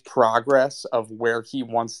his progress of where he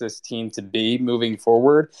wants this team to be moving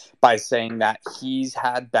forward by saying that he's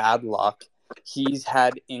had bad luck, he's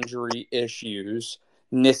had injury issues,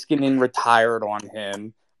 Niskanen retired on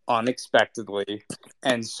him unexpectedly,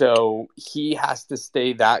 and so he has to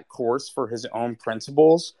stay that course for his own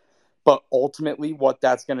principles. But ultimately, what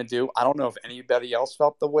that's going to do, I don't know if anybody else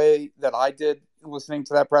felt the way that I did listening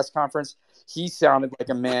to that press conference. He sounded like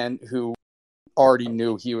a man who already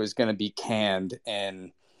knew he was going to be canned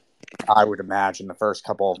in, I would imagine, the first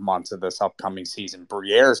couple of months of this upcoming season.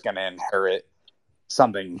 Briere's going to inherit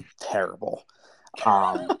something terrible.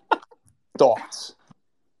 Thoughts?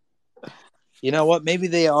 You know what? Maybe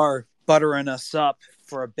they are buttering us up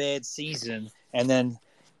for a bad season, and then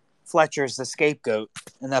Fletcher's the scapegoat,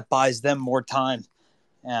 and that buys them more time.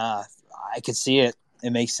 I could see it.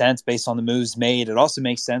 It makes sense based on the moves made. It also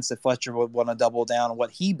makes sense that Fletcher would want to double down on what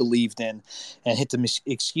he believed in and hit the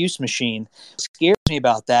excuse machine. What scares me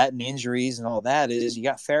about that and the injuries and all that is you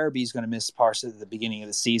got Farabee's going to miss parts at the beginning of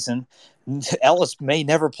the season. Ellis may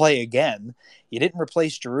never play again. You didn't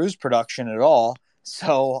replace Giroux's production at all.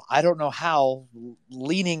 So I don't know how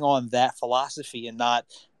leaning on that philosophy and not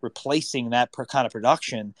replacing that kind of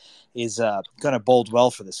production is going to bode well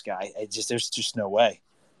for this guy. There's just no way.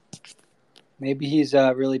 Maybe he's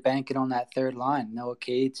really banking on that third line. Noah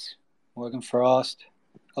Cates, Morgan Frost,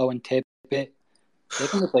 Owen Tippett. They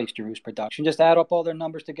can replace Giroux's production. Just add up all their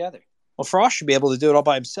numbers together. Well, Frost should be able to do it all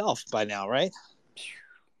by himself by now, right?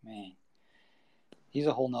 Man, he's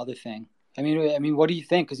a whole nother thing. I mean, what do you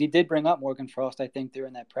think? Because he did bring up Morgan Frost, I think,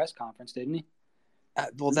 during that press conference, didn't he?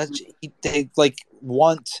 They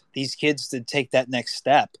want these kids to take that next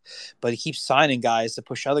step, but he keeps signing guys to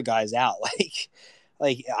push other guys out.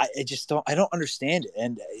 I don't understand it.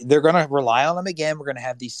 And they're going to rely on him again. We're going to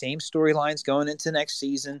have these same storylines going into next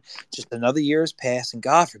season. Just another year has passed, and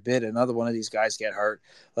God forbid another one of these guys get hurt,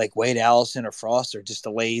 like Wade Allison or Frost, or just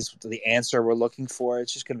delays the answer we're looking for.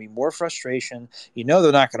 It's just going to be more frustration. You know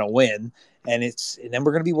they're not going to win, and then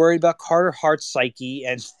we're going to be worried about Carter Hart's psyche,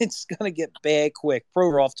 and it's going to get bad quick.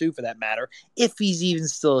 Provorov too, for that matter, if he's even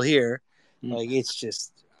still here. It's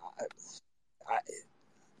just.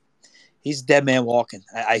 He's a dead man walking.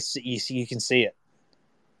 You can see it.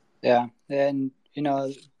 Yeah, and you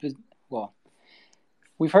know, well,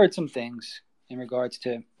 we've heard some things in regards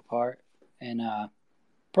to Hart and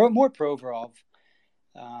more Provorov.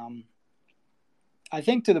 I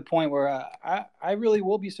think to the point where I really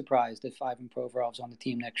will be surprised if Ivan Provorov's on the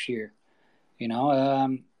team next year. You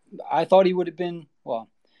know, I thought he would have been, well,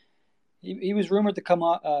 he was rumored to come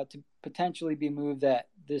up to potentially be moved at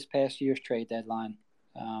this past year's trade deadline.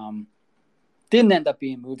 Didn't end up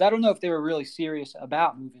being moved. I don't know if they were really serious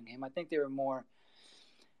about moving him. I think they were more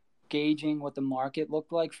gauging what the market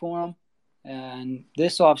looked like for him. And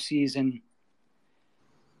this offseason,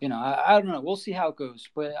 you know, I don't know. We'll see how it goes.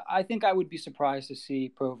 But I think I would be surprised to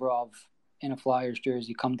see Provorov in a Flyers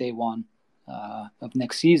jersey come day one of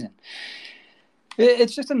next season.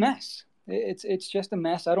 It's just a mess. It's just a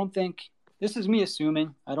mess. I don't think – this is me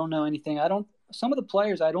assuming. I don't know anything. Some of the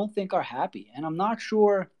players I don't think are happy. And I'm not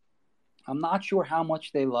sure how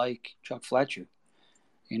much they like Chuck Fletcher.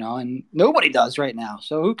 You know, and nobody does right now.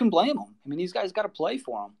 So who can blame them? I mean, these guys got to play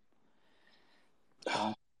for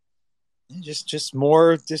them. Just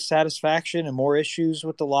more dissatisfaction and more issues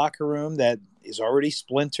with the locker room that is already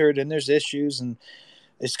splintered, and there's issues, and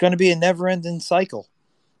it's going to be a never-ending cycle.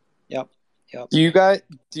 Yep. Do you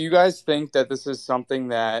guys think that this is something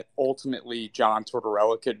that ultimately John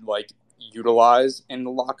Tortorella could like utilize in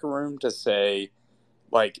the locker room to say,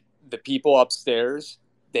 like, the people upstairs,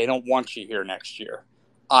 they don't want you here next year.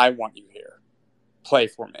 I want you here. Play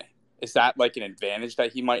for me. Is that like an advantage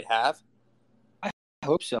that he might have? I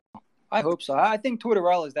hope so. I think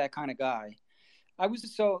Tortorella is that kind of guy.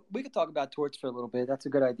 We could talk about Torts for a little bit. That's a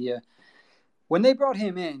good idea. When they brought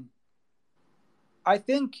him in, I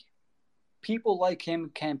think people like him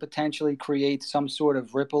can potentially create some sort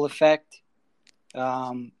of ripple effect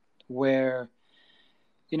where,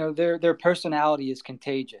 you know, their personality is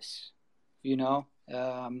contagious, you know.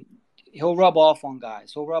 He'll rub off on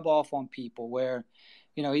guys. He'll rub off on people where,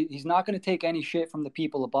 you know, he's not going to take any shit from the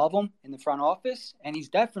people above him in the front office, and he's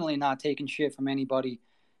definitely not taking shit from anybody,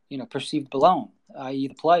 you know, perceived below him, i.e.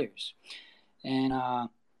 the players. And,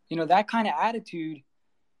 you know, that kind of attitude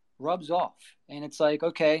rubs off. And it's like,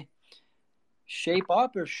 okay, shape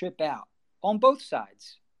up or ship out on both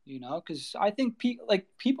sides, you know, because I think people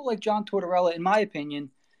like John Tortorella, in my opinion,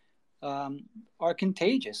 are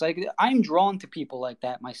contagious. Like, I'm drawn to people like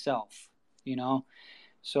that myself, you know.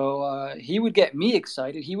 So he would get me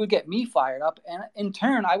excited. He would get me fired up. And in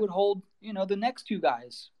turn, I would hold, you know, the next two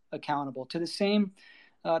guys accountable to the same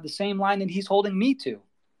line that he's holding me to.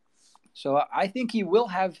 So I think he will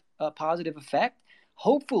have a positive effect.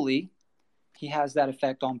 Hopefully he has that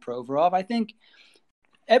effect on Provorov. I think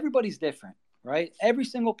everybody's different, right? Every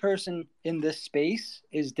single person in this space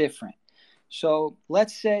is different. So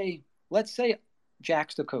let's say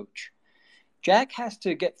Jack's the coach. Jack has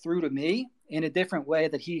to get through to me in a different way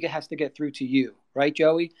that he has to get through to you, right,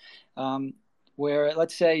 Joey? Where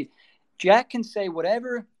let's say Jack can say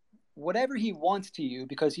whatever he wants to you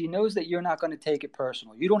because he knows that you're not going to take it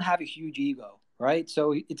personal. You don't have a huge ego, right?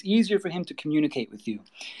 So it's easier for him to communicate with you.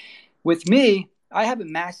 With me, I have a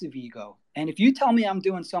massive ego. And if you tell me I'm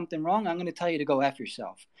doing something wrong, I'm going to tell you to go F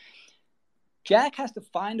yourself. Jack has to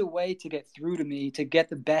find a way to get through to me to get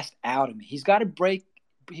the best out of me. He's got to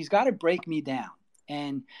break me down.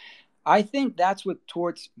 And I think that's what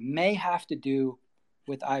Torts may have to do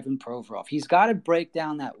with Ivan Provorov. He's got to break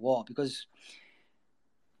down that wall because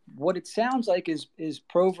what it sounds like is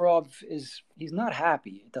Provorov he's not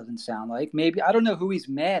happy. It doesn't sound like. Maybe I don't know who he's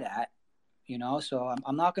mad at, you know, so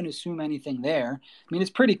I'm not going to assume anything there. I mean,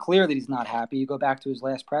 it's pretty clear that he's not happy. You go back to his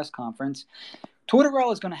last press conference.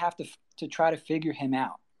 Tortorella is going to have to try to figure him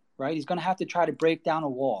out, right? He's going to have to try to break down a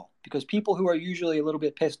wall because people who are usually a little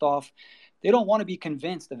bit pissed off, they don't want to be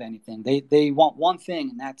convinced of anything. They want one thing,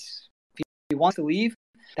 and that's if he wants to leave,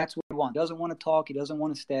 that's what he wants. He doesn't want to talk. He doesn't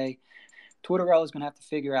want to stay. Tortorella is going to have to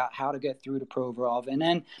figure out how to get through to Provorov. And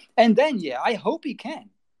then, yeah, I hope he can.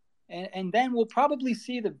 And then we'll probably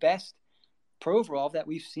see the best Provorov that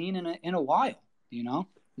we've seen in a while, you know?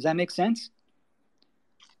 Does that make sense?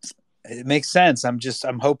 It makes sense.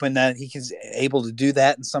 I'm hoping that he's able to do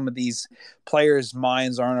that and some of these players'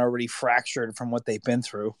 minds aren't already fractured from what they've been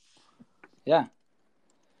through. Yeah,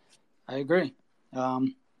 I agree.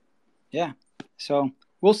 Yeah, so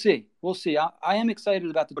we'll see. I am excited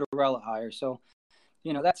about the Tortorella hire. So,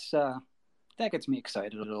 you know, that gets me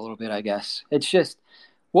excited a little bit, I guess. It's just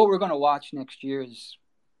what we're going to watch next year is,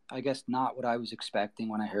 I guess, not what I was expecting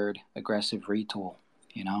when I heard aggressive retool,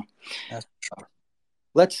 you know. That's true.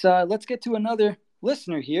 Let's get to another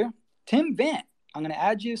listener here. Tim Vant, I'm going to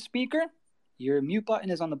add you as speaker. Your mute button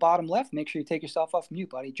is on the bottom left. Make sure you take yourself off mute,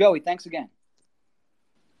 buddy. Joey, thanks again.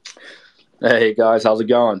 Hey guys, how's it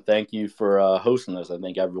going? Thank you for hosting this. I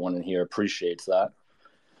think everyone in here appreciates that.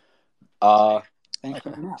 Thanks for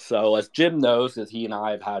coming out. So as Jim knows, that he and I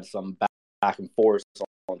have had some back and forth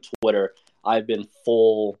on Twitter, I've been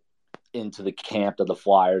full into the camp that the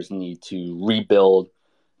Flyers need to rebuild,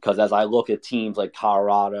 because as I look at teams like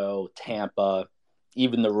Colorado, Tampa,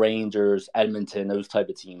 even the Rangers, Edmonton, those type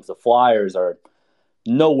of teams, the Flyers are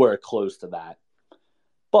nowhere close to that.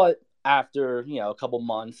 But after, a couple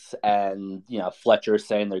months and, Fletcher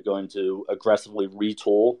saying they're going to aggressively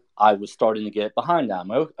retool, I was starting to get behind them.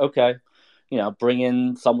 Okay, bring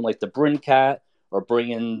in someone like the Brincat, or bring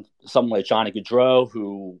in someone like Johnny Gaudreau,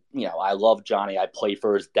 who, I love Johnny. I played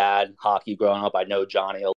for his dad hockey growing up. I know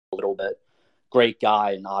Johnny a little bit. Great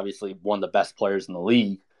guy, and obviously one of the best players in the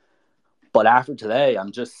league. But after today,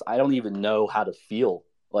 I don't even know how to feel.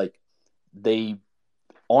 Like, they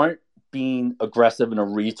aren't being aggressive in a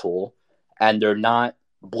retool, and they're not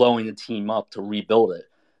blowing the team up to rebuild it.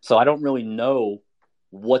 So I don't really know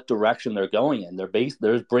what direction they're going in.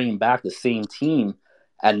 They're bringing back the same team,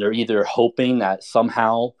 and they're either hoping that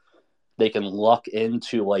somehow they can luck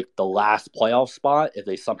into like the last playoff spot if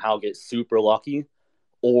they somehow get super lucky,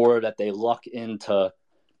 or that they luck into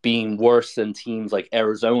being worse than teams like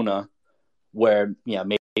Arizona, where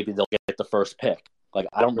maybe they'll get the first pick. Like,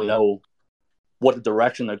 I don't really know what the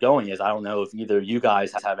direction they're going is. I don't know if either you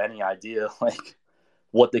guys have any idea like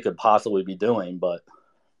what they could possibly be doing, but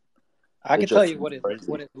I can tell you what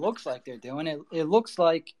it looks like they're doing. It looks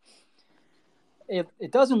like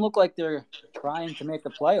it doesn't look like they're trying to make the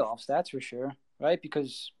playoffs, that's for sure, right?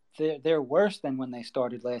 Because they're worse than when they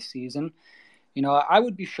started last season. I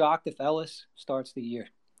would be shocked if Ellis starts the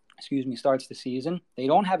season. They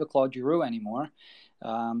don't have a Claude Giroux anymore.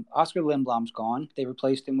 Oscar Lindblom's gone. They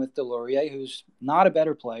replaced him with Delorier, who's not a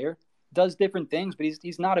better player, does different things, but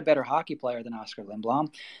he's not a better hockey player than Oscar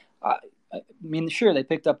Lindblom. Sure, they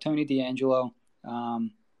picked up Tony DeAngelo.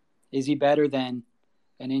 Is he better than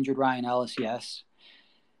an injured Ryan Ellis? Yes.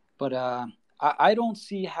 But I don't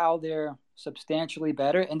see how they're substantially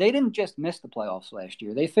better. And they didn't just miss the playoffs last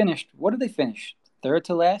year. They finished, what did they finish? Third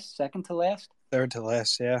to last? Second to last? Third to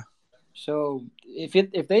last, yeah. So if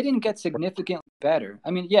they didn't get significantly better,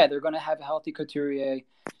 they're going to have a healthy Couturier.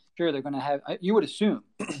 Sure, they're going to have, you would assume,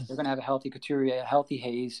 they're going to have a healthy Couturier, a healthy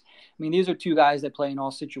Hayes. These are two guys that play in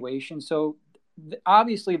all situations. So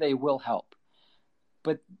obviously they will help.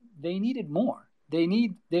 But they needed more. They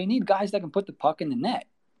need guys that can put the puck in the net,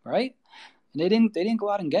 right? And they didn't go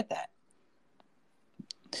out and get that.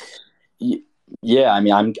 Yeah,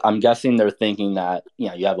 I'm guessing they're thinking that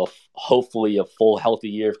you have hopefully a full healthy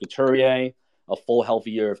year of Couturier, a full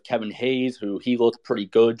healthy year of Kevin Hayes, who he looked pretty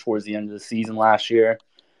good towards the end of the season last year,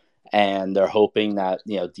 and they're hoping that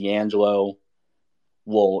DeAngelo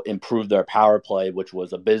will improve their power play, which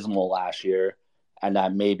was abysmal last year, and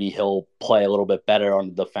that maybe he'll play a little bit better on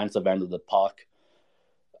the defensive end of the puck.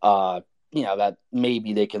 That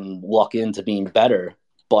maybe they can luck into being better.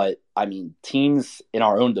 But teams in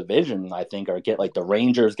our own division, I think, like the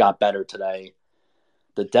Rangers got better today.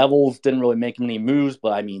 The Devils didn't really make many moves,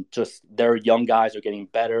 but just their young guys are getting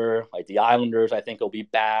better. Like the Islanders, I think will be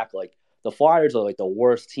back. Like the Flyers are like the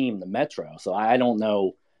worst team in the Metro. So I don't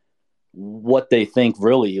know what they think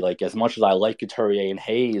really. Like, as much as I like Couturier and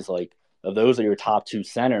Hayes, like if those are your top two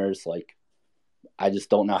centers, like I just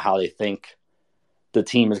don't know how they think the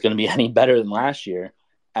team is going to be any better than last year.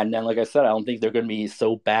 And then, like I said, I don't think they're going to be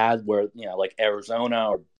so bad where, like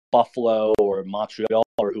Arizona or Buffalo or Montreal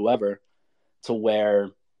or whoever, to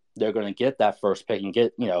where they're going to get that first pick and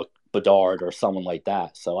get, Bedard or someone like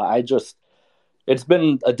that. So it's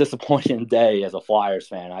been a disappointing day as a Flyers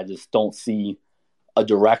fan. I just don't see a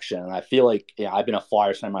direction. And I feel like, I've been a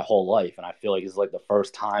Flyers fan my whole life, and I feel like it's like the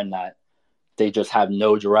first time that they just have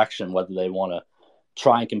no direction, whether they want to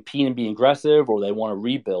try and compete and be aggressive or they want to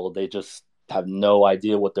rebuild. They just have no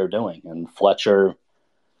idea what they're doing. And Fletcher,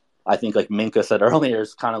 I think, like Minka said earlier,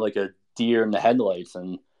 is kind of like a deer in the headlights,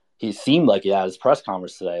 and he seemed like it at his press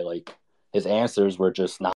conference today. Like, his answers were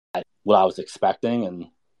just not what I was expecting, and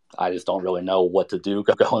I just don't really know what to do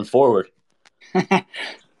going forward.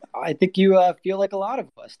 I think you feel like a lot of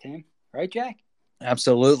us, Tim. Right, Jack?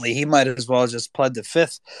 Absolutely. He might as well just pled the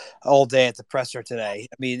fifth all day at the presser today.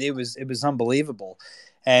 It was unbelievable.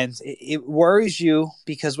 And it worries you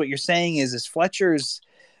because what you're saying is Fletcher's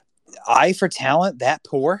eye for talent that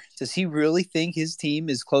poor? Does he really think his team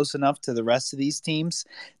is close enough to the rest of these teams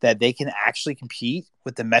that they can actually compete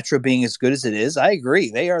with the Metro being as good as it is? I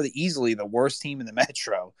agree. They are easily the worst team in the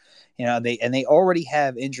Metro. They already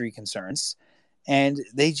have injury concerns. and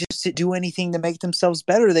they just didn't do anything to make themselves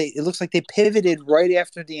better. It looks like they pivoted right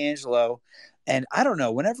after D'Angelo. And I don't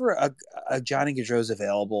know, whenever a Johnny Gaudreau is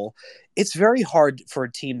available, it's very hard for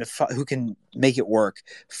a team who can make it work,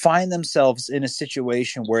 find themselves in a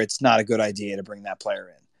situation where it's not a good idea to bring that player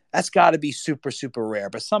in. That's got to be super, super rare.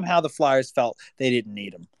 But somehow the Flyers felt they didn't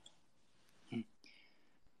need him.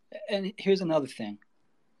 And here's another thing.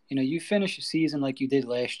 You finish a season like you did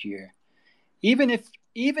last year. Even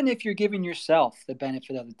if you're giving yourself the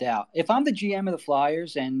benefit of the doubt, if I'm the GM of the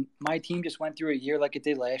Flyers and my team just went through a year like it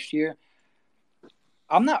did last year,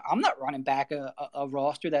 I'm not running back a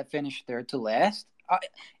roster that finished third to last.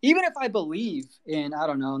 Even if I believe in,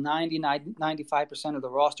 95% of the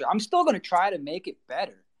roster, I'm still going to try to make it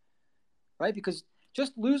better, right? Because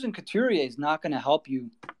just losing Couturier is not going to help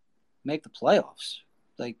you make the playoffs.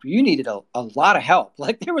 Like, you needed a lot of help.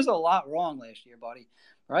 Like, there was a lot wrong last year, buddy,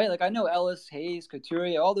 right? Like, I know Ellis, Hayes,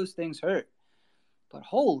 Couturier, all those things hurt. But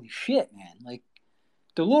holy shit, man. Like,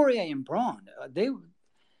 Delorier and Braun,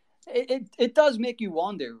 it does make you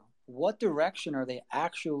wonder, what direction are they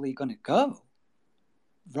actually going to go,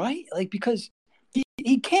 right? Like, because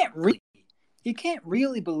he can't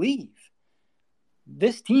really believe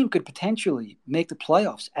this team could potentially make the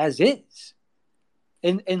playoffs as is,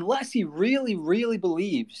 unless he really, really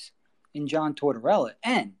believes in John Tortorella.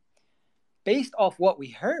 And based off what we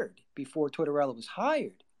heard before Tortorella was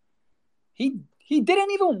hired, he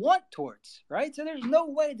didn't even want Torts, right? So there's no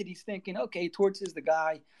way that he's thinking, okay, Torts is the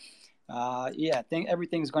guy. I think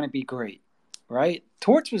everything's going to be great, right?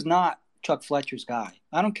 Torts was not Chuck Fletcher's guy.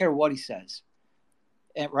 I don't care what he says,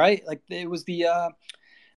 right? Like, it was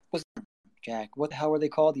Jack, what the hell were they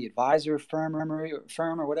called? The advisor firm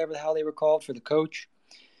or whatever the hell they were called for the coach.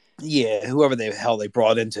 Yeah, whoever the hell they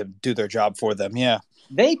brought in to do their job for them. Yeah,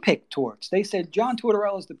 they picked Torts. They said John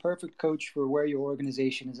Tortorella is the perfect coach for where your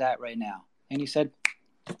organization is at right now, and he said,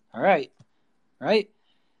 "All right, right."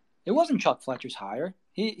 It wasn't Chuck Fletcher's hire.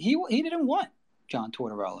 He didn't want John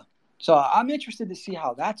Tortorella. So I'm interested to see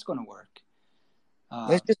how that's going to work.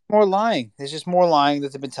 There's just more lying. There's just more lying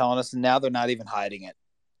that they've been telling us, and now they're not even hiding it.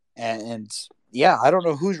 And I don't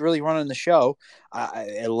know who's really running the show.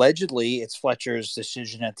 Allegedly, it's Fletcher's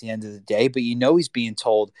decision at the end of the day, but he's being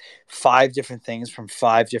told 5 different things from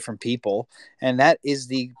 5 different people, and that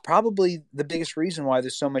is probably the biggest reason why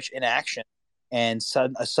there's so much inaction and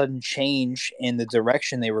a sudden change in the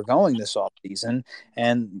direction they were going this offseason.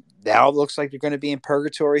 And now it looks like they're going to be in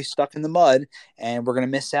purgatory, stuck in the mud, and we're going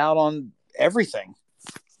to miss out on everything.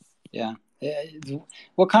 Yeah.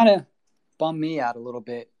 What kind of bummed me out a little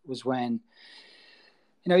bit was when,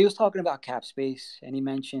 he was talking about cap space, and he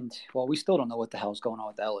mentioned, well, we still don't know what the hell's going on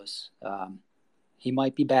with Ellis. He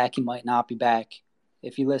might be back. He might not be back.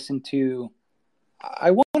 If you listen to,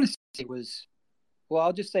 I want to say it was, well,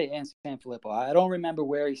 I'll just say Ann Sanfilippo. I don't remember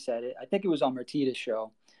where he said it. I think it was on Martita's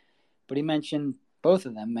show. But both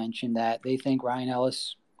of them mentioned that they think Ryan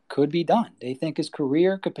Ellis could be done. They think his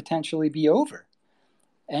career could potentially be over.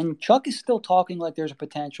 And Chuck is still talking like there's a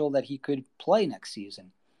potential that he could play next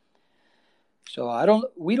season. So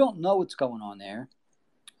we don't know what's going on there.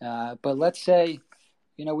 But let's say,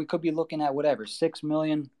 we could be looking at whatever, $6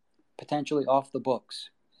 million potentially off the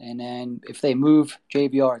books. And then if they move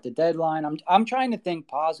JVR at the deadline, I'm trying to think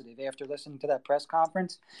positive after listening to that press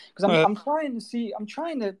conference, because I'm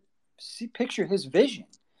trying to picture his vision.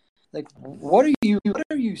 Like, what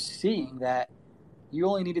are you seeing that you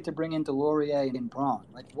only needed to bring in Delorier and Braun?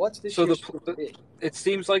 Like, what's this? So it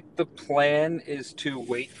seems like the plan is to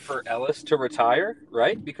wait for Ellis to retire,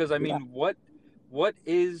 right? Because what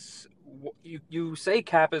is you say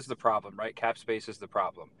cap is the problem, right? Cap space is the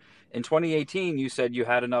problem. In 2018, you said you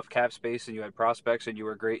had enough cap space and you had prospects and you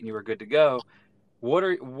were great and you were good to go.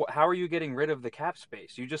 How are you getting rid of the cap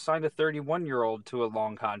space? You just signed a 31-year-old to a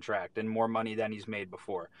long contract and more money than he's made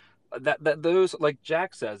before. Those, like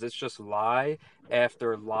Jack says, it's just lie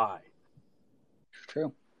after lie.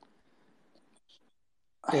 True.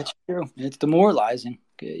 It's true. It's demoralizing.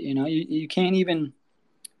 You can't even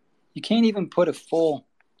put a full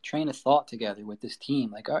train of thought together with this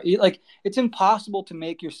team. Like it's impossible to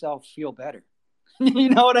make yourself feel better. You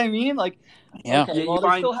know what I mean? Like, yeah. Okay, well,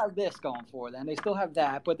 they still have this going for them. They still have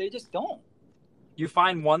that, but they just don't. You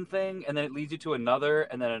find one thing, and then it leads you to another,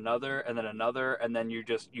 and then another, and then another, and then you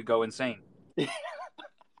go insane.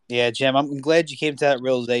 Yeah, Jim, I'm glad you came to that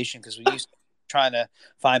realization, because when you trying to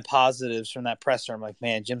find positives from that presser, I'm like,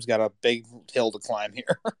 man, Jim's got a big hill to climb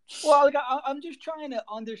here. Well, like, I'm just trying to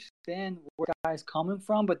understand where the guy's coming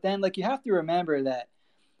from, but then, like, you have to remember that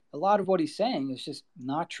a lot of what he's saying is just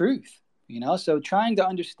not truth, So trying to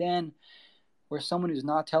understand where someone who's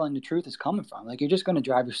not telling the truth is coming from. Like, you're just going to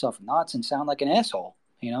drive yourself nuts and sound like an asshole.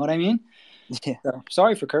 You know what I mean? Yeah. So,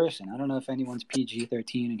 sorry for cursing. I don't know if anyone's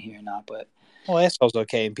PG-13 in here or not, but Well, asshole's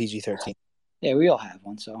okay in PG-13. yeah, we all have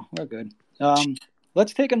one, so we're good.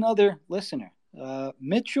 Let's take another listener.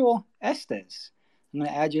 Mitchell Estes. I'm going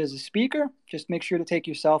to add you as a speaker. Just make sure to take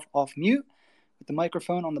yourself off mute with the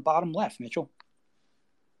microphone on the bottom left, Mitchell.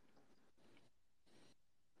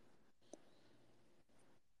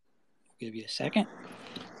 I'll give you a second.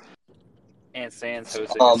 And Sans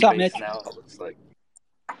hosting What's up, space Mitch? now, it looks like.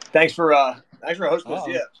 Thanks for hosting us. Uh-oh.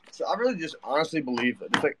 Yeah, so I really just honestly believe that.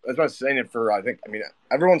 It's like, that's what I was saying it for.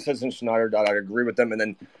 Everyone says in Schneider that I agree with them, and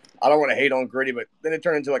then I don't want to hate on Gritty, but then it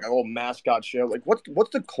turned into like a little mascot show. Like,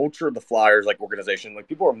 what's the culture of the Flyers like organization? Like,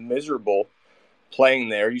 people are miserable playing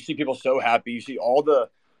there. You see people so happy. You see all the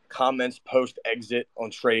comments post exit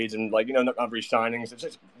on trades and not re-signings. It's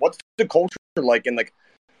just, what's the culture like? And like,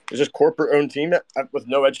 is this corporate owned team with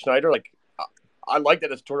no Ed Schneider? Like, I like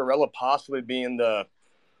that it's Tortorella possibly being the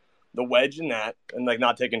wedge in that and like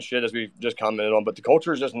not taking shit as we just commented on, but the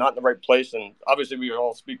culture is just not in the right place. And obviously we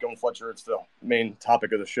all speak on Fletcher. It's the main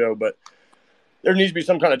topic of the show, but there needs to be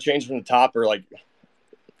some kind of change from the top, or like,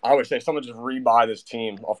 I always say someone just rebuy this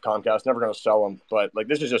team off Comcast. Never going to sell them, but like,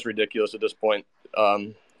 this is just ridiculous at this point.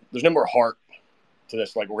 There's no more heart to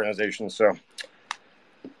this like organization. So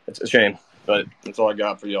it's a shame, but that's all I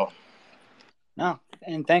got for y'all. No,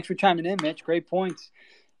 and thanks for chiming in, Mitch. Great points.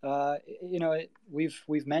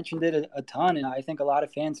 We've mentioned it a ton, and I think a lot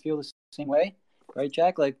of fans feel the same way, right,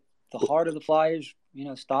 Jack? Like, the heart of the Flyers,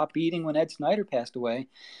 stopped beating when Ed Snyder passed away,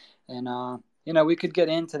 and we could get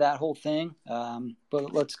into that whole thing,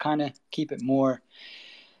 but let's kind of keep it more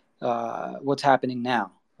what's happening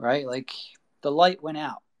now, right? Like, the light went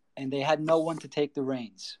out, and they had no one to take the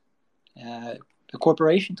reins. The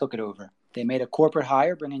corporation took it over. They made a corporate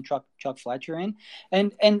hire, bringing Chuck Fletcher in,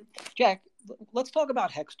 and Jack. Let's talk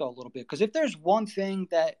about Hextall a little bit, because if there's one thing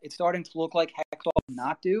that it's starting to look like Hextall did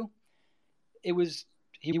not do, it was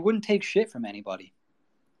he wouldn't take shit from anybody,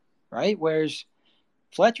 right? Whereas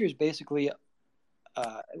Fletcher is basically,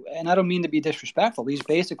 and I don't mean to be disrespectful, he's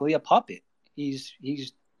basically a puppet. He's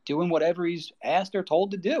doing whatever he's asked or told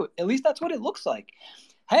to do. At least that's what it looks like.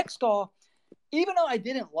 Hextall, even though I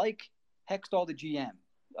didn't like Hextall, the GM,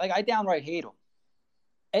 like, I downright hate him,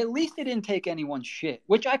 at least he didn't take anyone's shit,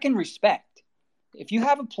 which I can respect. If you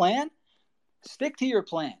have a plan, stick to your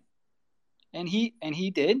plan. And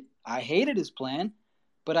he did. I hated his plan,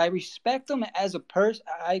 but I respect him as a person.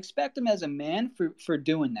 I expect him as a man for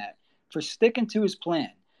doing that, for sticking to his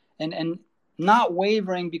plan and not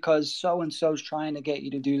wavering because so-and-so's trying to get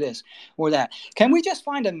you to do this or that. Can we just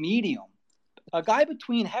find a medium? A guy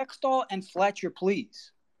between Hextall and Fletcher,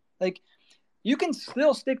 please. Like, you can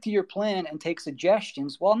still stick to your plan and take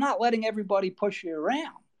suggestions while not letting everybody push you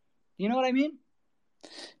around. You know what I mean?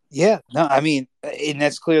 Yeah, no, I mean, and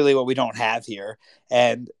that's clearly what we don't have here.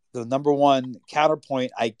 And the number one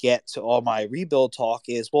counterpoint I get to all my rebuild talk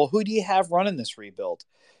is, well, who do you have running this rebuild?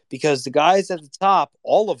 Because the guys at the top,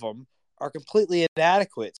 all of them, are completely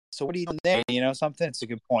inadequate. So what are you doing there? Something. It's a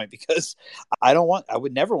good point, because I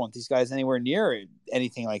would never want these guys anywhere near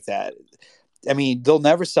anything like that. I mean, they'll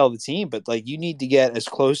never sell the team, but like, you need to get as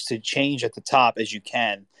close to change at the top as you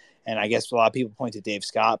can. And I guess a lot of people point to Dave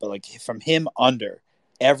Scott, but like, from him under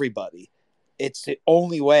everybody, it's the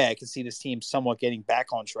only way I can see this team somewhat getting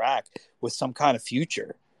back on track with some kind of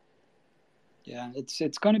future. Yeah,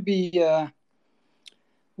 it's going to be.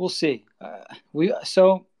 We'll see.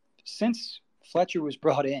 So since Fletcher was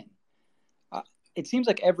brought in, it seems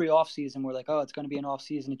like every offseason we're like, oh, it's going to be an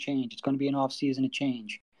offseason to change. It's going to be an offseason to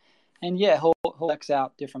change. And yeah, he'll X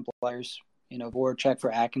out different players. Voracek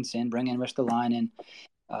for Atkinson, bring in Ristolainen,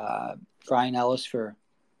 Brian Ellis for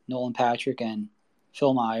Nolan Patrick and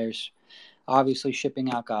Phil Myers. Obviously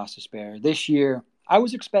shipping out Gostisbehere. This year, I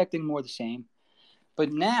was expecting more of the same.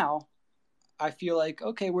 But now, I feel like,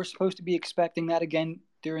 okay, we're supposed to be expecting that again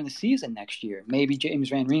during the season next year. Maybe James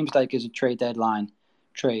Van Riemsdyk is a trade deadline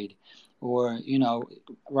trade. Or,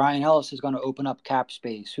 Ryan Ellis is going to open up cap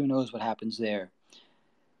space. Who knows what happens there.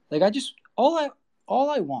 Like, all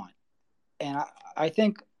I want, and I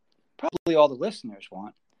think probably all the listeners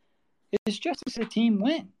want, is just to see the team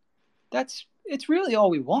win. It's really all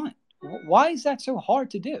we want. Why is that so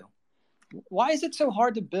hard to do? Why is it so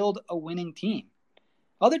hard to build a winning team?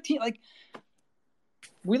 Other team, like,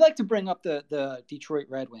 we like to bring up the Detroit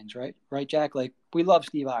Red Wings, right? Right, Jack? Like, we love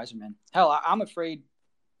Steve Yzerman. Hell, I'm afraid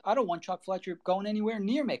I don't want Chuck Fletcher going anywhere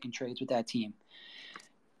near making trades with that team.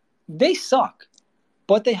 They suck,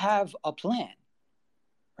 but they have a plan,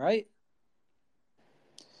 right?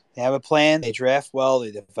 They have a plan. They draft well.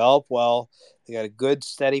 They develop well. They got a good,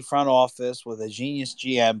 steady front office with a genius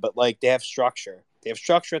GM, but like they have structure. They have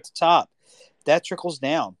structure at the top. That trickles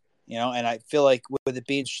down, and I feel like with it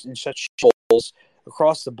being in such holes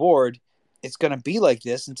across the board, it's going to be like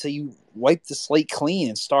this until you wipe the slate clean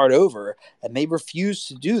and start over. And they refuse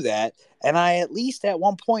to do that. And I at least at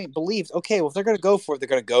one point believed, okay, well, if they're going to go for it, they're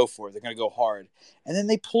going to go for it. They're going to go hard. And then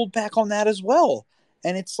they pulled back on that as well.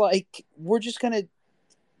 And it's like, we're just going to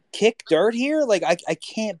kick dirt here. Like, I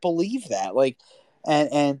can't believe that. Like,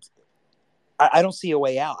 and I don't see a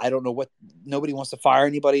way out. I don't know nobody wants to fire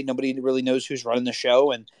anybody. Nobody really knows who's running the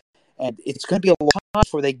show. And it's going to be a long time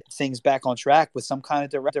before they get things back on track with some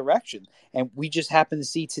kind of direction. And we just happen to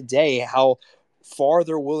see today how far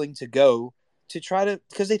they're willing to go to try to,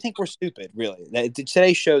 because they think we're stupid, really.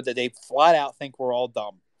 Today showed that they flat out think we're all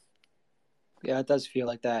dumb. Yeah, it does feel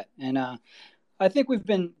like that. And I think we've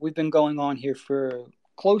been going on here for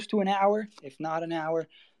close to an hour, if not an hour.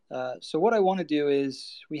 So what I want to do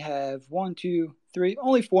is we have 1, 2, 3,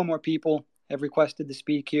 only 4 more people have requested to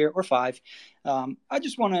speak here, or 5. I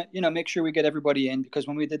just want to, make sure we get everybody in, because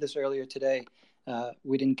when we did this earlier today,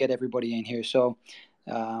 we didn't get everybody in here. So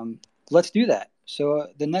let's do that. So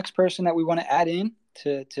the next person that we want to add in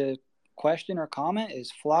to question or comment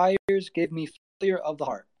is Flyers Give Me Failure of the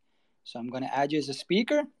Heart. So I'm going to add you as a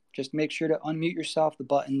speaker. Just make sure to unmute yourself. The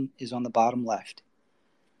button is on the bottom left,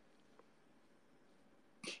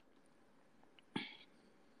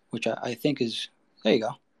 which I think is, there you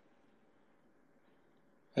go.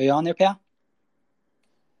 Are you on there, pal?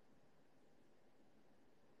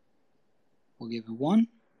 We'll give it 1,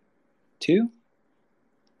 2,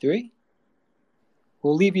 3.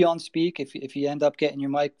 We'll leave you on speak. If you end up getting your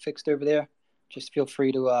mic fixed over there, just feel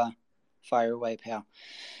free to fire away, pal.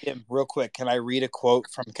 Yeah, real quick, can I read a quote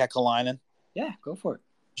from Kekalainen? Yeah, go for it.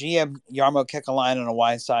 GM Jarmo Kekalainen on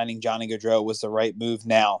why signing Johnny Gaudreau was the right move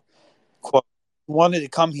now. Quote, wanted to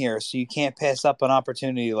come here, so you can't pass up an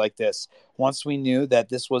opportunity like this. Once we knew that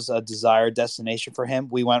this was a desired destination for him,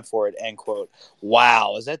 we went for it, end quote.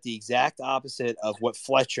 Wow, is that the exact opposite of what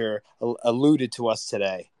Fletcher alluded to us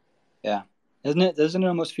today? Yeah. Doesn't it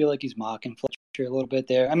almost feel like he's mocking Fletcher a little bit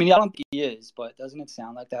there? I mean, I don't think he is, but doesn't it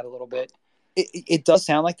sound like that a little bit? It does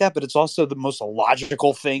sound like that, but it's also the most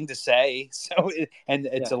logical thing to say. So,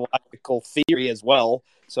 it's a logical theory as well.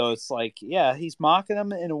 So it's like, yeah, he's mocking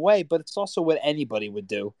him in a way, but it's also what anybody would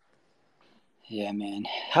do. Yeah, man.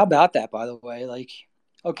 How about that, by the way? Like,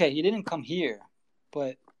 okay, he didn't come here,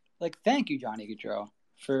 but like, thank you, Johnny Gaudreau,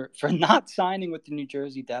 for not signing with the New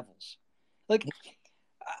Jersey Devils. Like,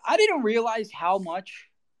 I didn't realize how much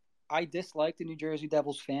I disliked the New Jersey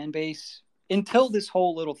Devils fan base until this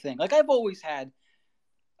whole little thing. Like, I've always had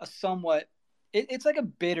a somewhat, it's like a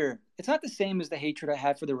bitter, it's not the same as the hatred I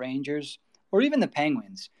had for the Rangers or even the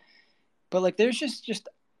Penguins. But like, there's just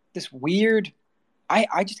this weird,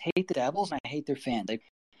 I just hate the Devils and I hate their fans. Like,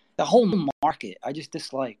 the whole market, I just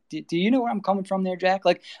dislike. Do you know where I'm coming from there, Jack?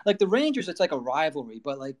 Like the Rangers, it's like a rivalry,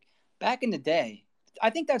 but like back in the day, I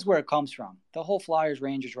think that's where it comes from. The whole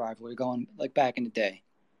Flyers-Rangers rivalry going like back in the day.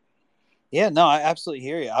 Yeah, no, I absolutely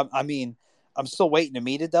hear you. I mean, I'm still waiting to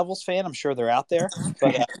meet a Devils fan. I'm sure they're out there,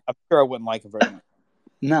 but I'm sure I wouldn't like them very much.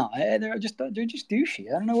 No, they're just douchey.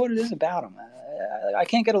 I don't know what it is about them. I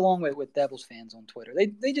can't get along with Devils fans on Twitter.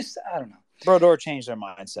 They just, I don't know. Brodeur changed their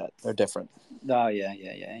mindset. They're different. Oh, yeah.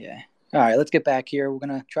 All right, let's get back here. We're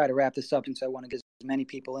going to try to wrap this up since I want to get as many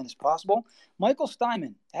people in as possible. Michael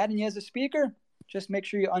Steinman, adding you as a speaker. Just make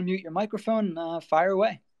sure you unmute your microphone and fire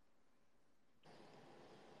away.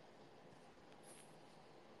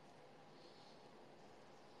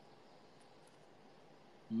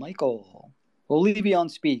 Michael, we'll leave you on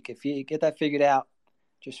speak. If you get that figured out,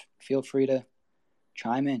 just feel free to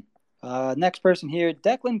chime in. Next person here,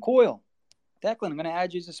 Declan Coyle. Declan, I'm going to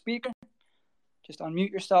add you as a speaker. Just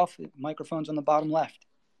unmute yourself. The microphone's on the bottom left.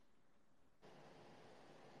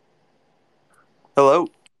 Hello.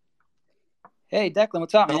 Hey, Declan,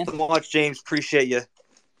 what's up, man? Nothing much, James. Appreciate you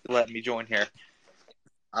letting me join here.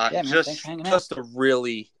 Yeah, man, thanks for hanging out. Just a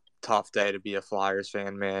really tough day to be a Flyers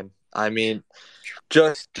fan, man. I mean,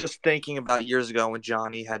 just thinking about years ago when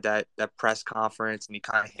Johnny had that press conference and he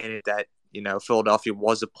kind of hinted that, Philadelphia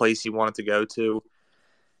was a place he wanted to go to.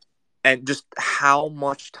 And just how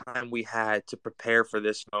much time we had to prepare for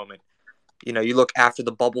this moment. You look after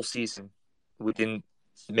the bubble season, we didn't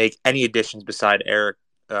make any additions beside Eric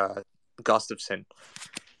Gustafsson.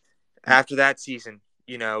 After that season,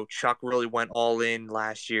 Chuck really went all in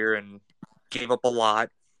last year and gave up a lot,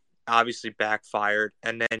 obviously backfired.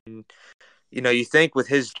 And then, you think with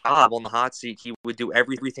his job on the hot seat, he would do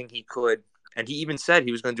everything he could. And he even said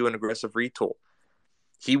he was going to do an aggressive retool.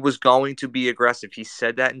 He was going to be aggressive. He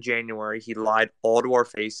said that in January. He lied all to our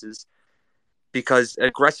faces because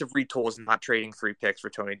aggressive retool is not trading 3 picks for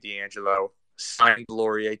Tony DeAngelo, signing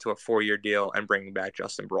Delorier to a 4-year deal, and bringing back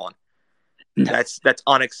Justin Braun. That's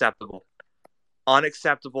unacceptable.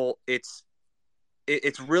 Unacceptable. It's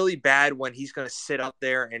really bad when he's going to sit up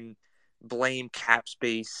there and blame cap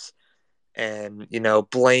space and,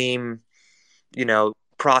 blame,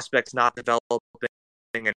 prospects not developing.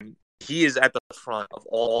 And he is at the front of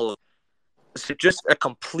all of it. So just a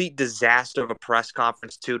complete disaster of a press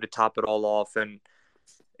conference, too, to top it all off. And,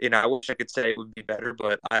 I wish I could say it would be better,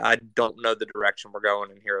 but I don't know the direction we're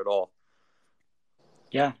going in here at all.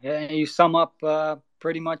 Yeah, you sum up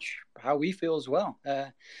pretty much how we feel as well.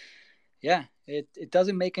 Yeah, it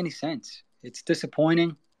doesn't make any sense. It's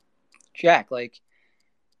disappointing. Jack,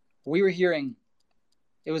 we were hearing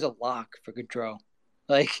it was a lock for Gaudreau.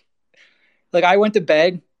 Like I went to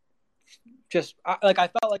bed I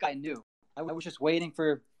felt like I knew. I was just waiting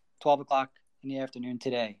for 12 o'clock in the afternoon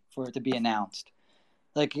today for it to be announced.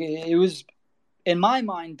 It was, in my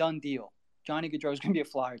mind, done deal. Johnny Gaudreau is going to be a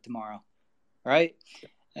Flyer tomorrow, right?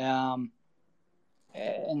 And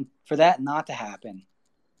for that not to happen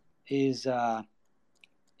is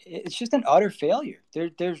it's just an utter failure.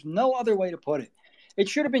 There's no other way to put it. It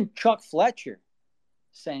should have been Chuck Fletcher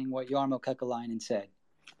saying what Jarmo Kekalainen said.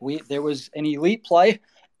 There was an elite player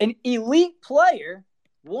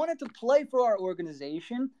wanted to play for our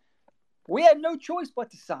organization. We had no choice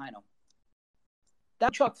but to sign him.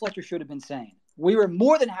 That's what Chuck Fletcher should have been saying. We were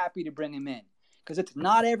more than happy to bring him in because it's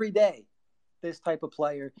not every day this type of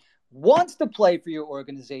player wants to play for your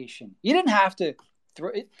organization. You didn't have to throw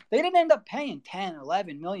it. They didn't end up paying $10,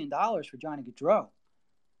 $11 million for Johnny Gaudreau.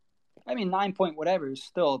 I mean, 9 point whatever is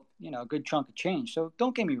still, a good chunk of change. So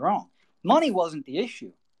don't get me wrong. Money wasn't the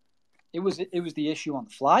issue. It was the issue on the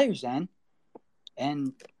Flyers' end.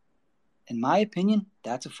 And in my opinion,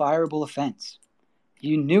 that's a fireable offense.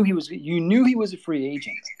 You knew he was a free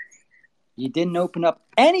agent. You didn't open up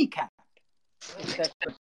any cap except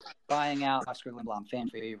for buying out Oscar Lindblom, fan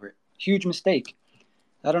favorite. Huge mistake.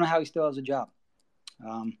 I don't know how he still has a job.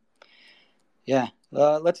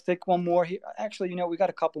 Let's take one more here. Actually, we got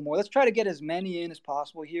a couple more. Let's try to get as many in as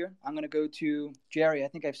possible here. I'm going to go to Jerry. I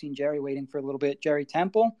think I've seen Jerry waiting for a little bit. Jerry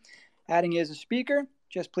Temple, adding you as a speaker.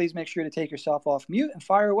 Just please make sure to take yourself off mute and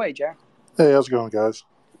fire away, Jerry. Hey, how's it going, guys?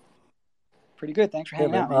 Pretty good. Thanks for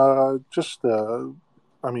hanging out, man.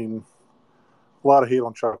 A lot of hate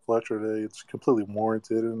on Chuck Fletcher today. It's completely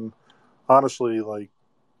warranted. And honestly,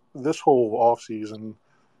 this whole offseason,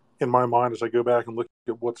 in my mind, as I go back and look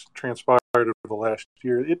at what's transpired over the last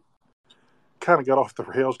year, it kind of got off the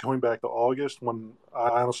rails going back to August when I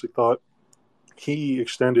honestly thought he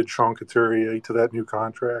extended Sean Couturier to that new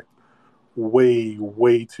contract way,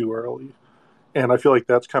 way too early. And I feel like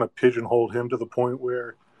that's kind of pigeonholed him to the point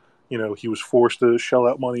where, he was forced to shell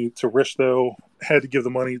out money to Risto, had to give the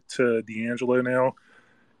money to DeAngelo now.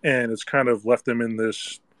 And it's kind of left him in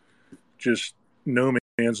this just no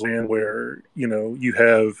man's land where, you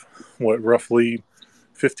have roughly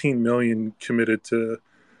 $15 million committed to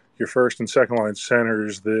your first and second line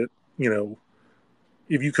centers that,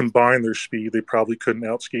 if you combine their speed, they probably couldn't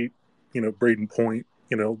outskate, Braden Point,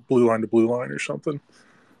 blue line to blue line or something.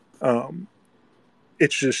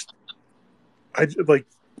 It's just,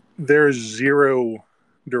 there is zero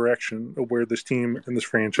direction of where this team and this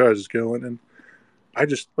franchise is going. And I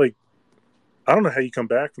just, I don't know how you come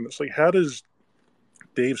back from this. How does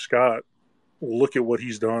Dave Scott look at what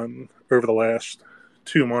he's done over the last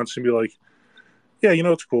 2 months and be like, yeah,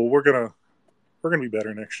 it's cool. We're gonna be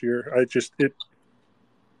better next year.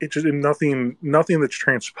 Nothing that's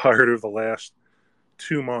transpired over the last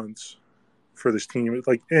 2 months for this team,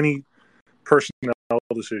 any personnel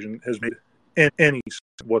decision has made any sense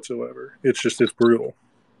whatsoever. It's brutal.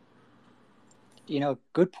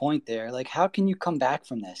 Good point there. How can you come back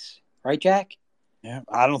from this? Right, Jack? Yeah,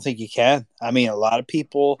 I don't think you can. I mean, a lot of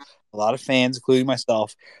people, a lot of fans, including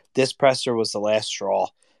myself, this presser was the last straw.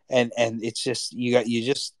 And it's just, you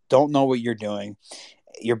just don't know what you're doing.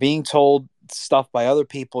 You're being told stuff by other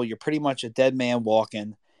people. You're pretty much a dead man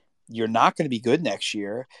walking. You're not going to be good next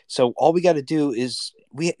year. So all we got to do is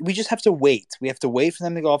we just have to wait. We have to wait for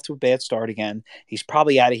them to go off to a bad start again. He's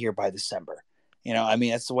probably out of here by December.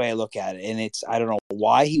 That's the way I look at it. And I don't know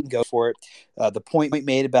why he would go for it. The point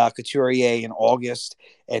made about Couturier in August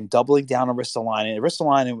and doubling down on Ristolainen.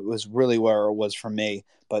 Ristolainen was really where it was for me,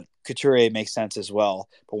 but Couturier makes sense as well.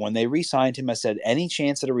 But when they re-signed him, I said any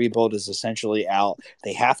chance at a rebuild is essentially out.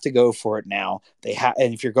 They have to go for it now.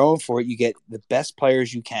 And if you're going for it, you get the best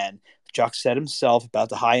players you can. Chuck said himself about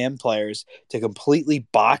the high-end players. To completely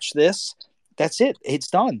botch this that's it. It's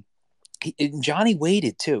done. Johnny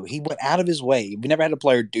waited too. He went out of his way. We never had a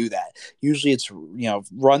player do that. Usually it's,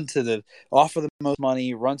 offer the most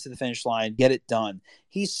money, run to the finish line, get it done.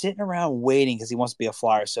 He's sitting around waiting because he wants to be a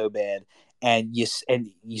Flyer so bad. And you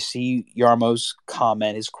see Yarmo's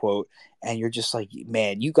comment, his quote, and you're just like,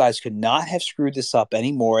 man, you guys could not have screwed this up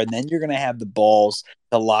anymore. And then you're going to have the balls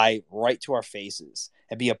to lie right to our faces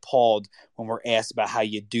and be appalled when we're asked about how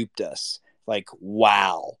you duped us. Like,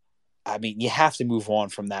 wow. I mean, you have to move on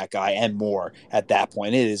from that guy and more at that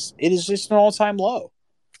point. It is just an all-time low.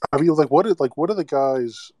 I mean, what are the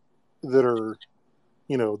guys that are,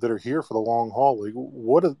 that are here for the long haul?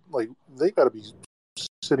 They got to be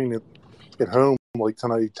sitting at home like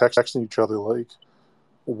tonight, texting each other like,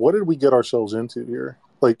 what did we get ourselves into here?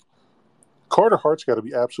 Like, Carter Hart's got to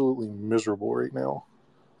be absolutely miserable right now.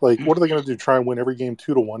 Like, what are they going to do? Try and win every game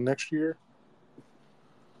 2-1 next year?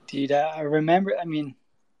 Dude, I remember. I mean,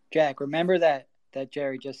 Jack, remember that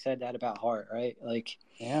Jerry just said that about Hart, right? Like,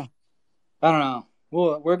 yeah, I don't know.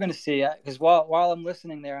 Well, we're gonna see. Because while I'm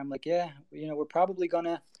listening there, I'm like, yeah, we're probably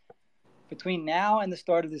gonna, between now and the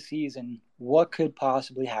start of the season, what could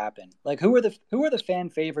possibly happen? Like, who are the fan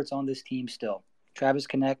favorites on this team still? Travis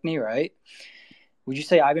Konechny, right? Would you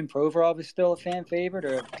say Ivan Provorov is still a fan favorite,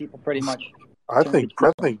 or have people pretty much? I think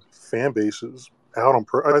fan base is out on.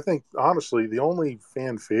 I think honestly, the only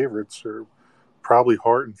fan favorites are probably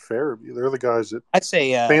Hart and Farabee. They're the guys that I'd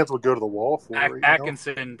say fans would go to the wall for.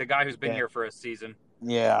 Atkinson, the guy who's been here for a season.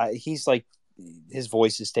 Yeah, he's like, his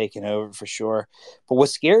voice is taken over for sure. But what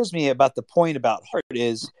scares me about the point about Hart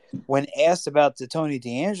is when asked about the Tony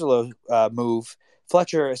DeAngelo move,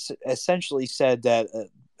 Fletcher essentially said that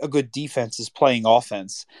a good defense is playing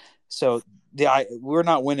offense. So we're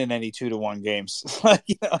not winning any 2-1 games.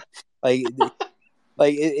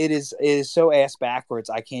 It is so ass backwards.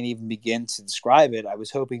 I can't even begin to describe it. I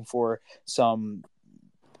was hoping for some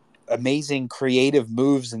amazing creative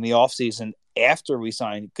moves in the offseason after we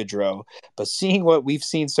signed Gaudreau, but seeing what we've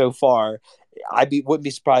seen so far, wouldn't be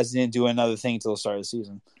surprised they didn't do another thing until the start of the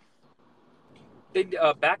season.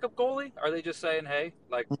 Backup goalie? Are they just saying, hey,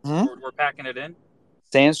 like, we're packing it in?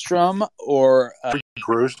 Sandstrom or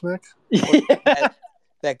Grosnick?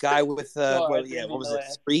 That guy with what was it?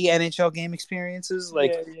 3 NHL game experiences?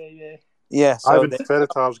 Like, yeah. So Ivan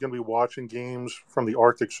Fedotov's going to be watching games from the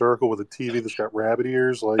Arctic Circle with a TV that's got rabbit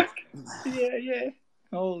ears. Like, yeah.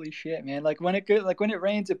 Holy shit, man! Like when it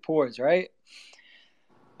rains, it pours, right?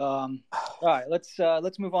 All right, let's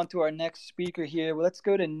move on to our next speaker here. Well, let's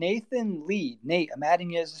go to Nathan Lee. Nate, I'm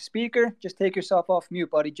adding you as a speaker. Just take yourself off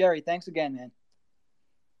mute, buddy. Jerry, thanks again, man.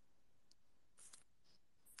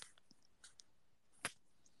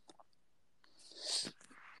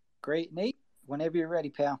 Great, Nate. Whenever you're ready,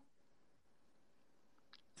 pal.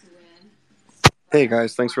 Hey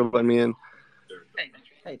guys, thanks for letting me in.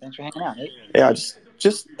 Hey, thanks for hanging out, Nate. Yeah,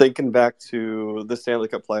 just thinking back to the Stanley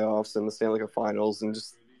Cup playoffs and the Stanley Cup finals and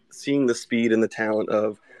just seeing the speed and the talent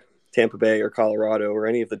of Tampa Bay or Colorado or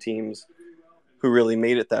any of the teams who really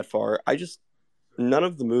made it that far. None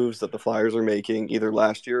of the moves that the Flyers are making either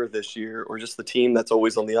last year or this year or just the team that's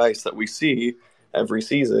always on the ice that we see every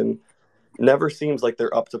season never seems like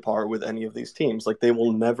they're up to par with any of these teams. Like they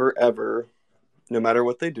will never, ever, no matter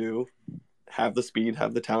what they do, have the speed,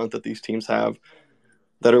 have the talent that these teams have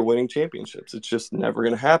that are winning championships. It's just never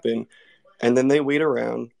going to happen. And then they wait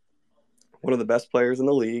around. One of the best players in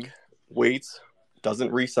the league waits,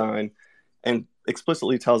 doesn't re-sign, and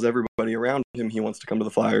explicitly tells everybody around him he wants to come to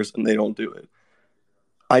the Flyers, and they don't do it.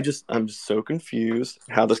 I'm just so confused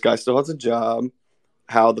how this guy still has a job,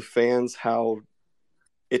 how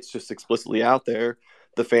it's just explicitly out there.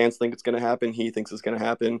 The fans think it's going to happen. He thinks it's going to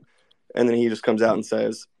happen. And then he just comes out and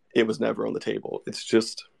says it was never on the table. It's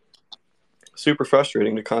just super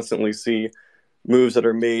frustrating to constantly see moves that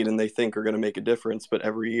are made and they think are going to make a difference, but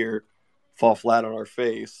every year fall flat on our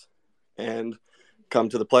face. And come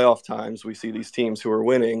to the playoff times, we see these teams who are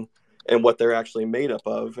winning and what they're actually made up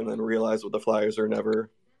of, and then realize what the Flyers are never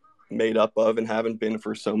made up of and haven't been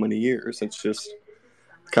for so many years. It's just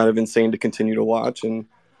kind of insane to continue to watch. And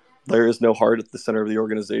there is no heart at the center of the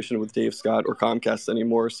organization with Dave Scott or Comcast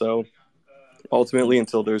anymore. So ultimately,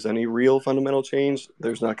 until there's any real fundamental change,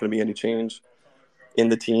 there's not going to be any change in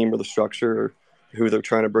the team or the structure or who they're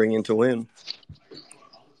trying to bring in to win.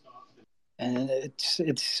 And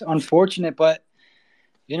it's unfortunate, but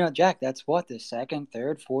Jack, that's what, the second,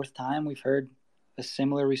 third, fourth time we've heard a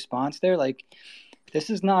similar response there. Like, this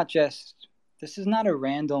is not a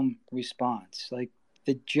random response. Like,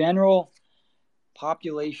 the general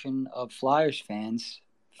population of Flyers fans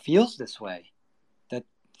feels this way, that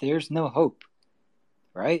there's no hope,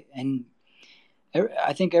 right? And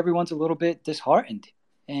I think everyone's a little bit disheartened,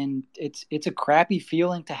 and it's a crappy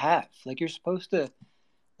feeling to have. Like you're supposed to,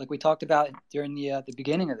 like we talked about during the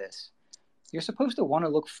beginning of this, you're supposed to want to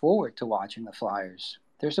look forward to watching the Flyers.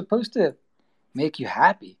 They're supposed to make you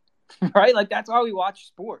happy, right? Like that's why we watch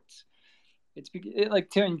sports. Like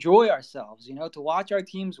to enjoy ourselves, to watch our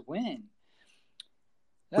teams win.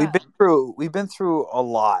 Yeah. We've been through a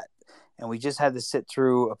lot, and we just had to sit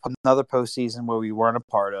through another postseason where we weren't a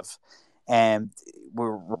part of, and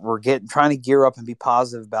we're trying to gear up and be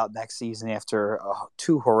positive about next season after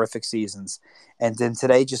 2 horrific seasons, and then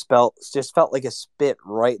today just felt like a spit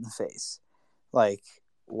right in the face. Like,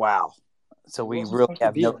 wow. So we really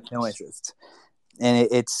have no interest. And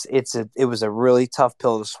it was a really tough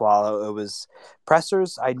pill to swallow. It was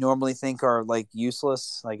pressers I normally think are like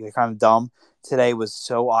useless, like they're kind of dumb. Today was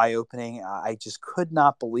so eye-opening. I just could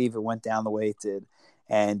not believe it went down the way it did.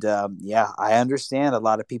 And I understand a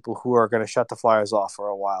lot of people who are going to shut the Flyers off for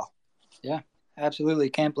a while. Yeah, absolutely.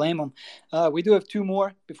 Can't blame them. We do have 2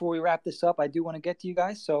 more before we wrap this up. I do want to get to you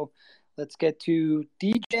guys. So let's get to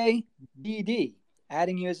DJ DD.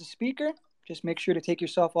 Adding you as a speaker. Just make sure to take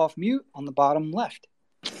yourself off mute on the bottom left.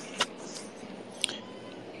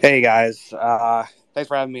 Hey, guys. Thanks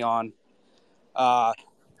for having me on.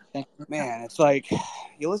 Man, it's like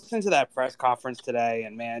you listen to that press conference today,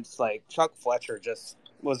 and, man, it's like Chuck Fletcher just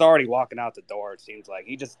was already walking out the door, it seems like.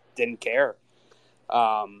 He just didn't care.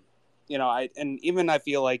 I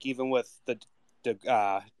feel like even with the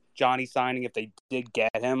Johnny signing, if they did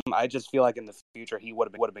get him, I just feel like in the future he would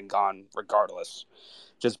have been gone regardless,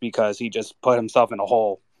 just because he just put himself in a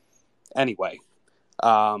hole anyway.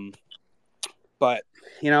 But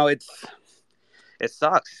it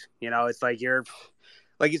sucks. It's like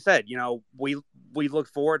like you said, we look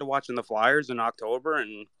forward to watching the Flyers in October,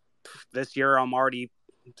 and this year I'm already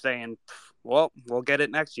saying, well, we'll get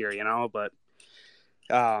it next year, but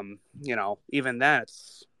even then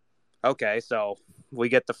it's okay. So we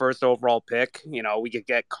get the first overall pick, we could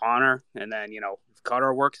get Connor, and then, if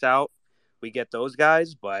Connor works out, we get those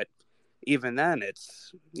guys. But even then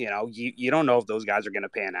it's, you don't know if those guys are going to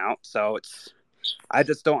pan out. So I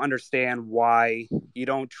just don't understand why you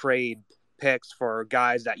don't trade picks for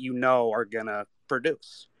guys that are going to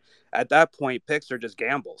produce. At that point, picks are just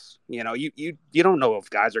gambles. You don't know if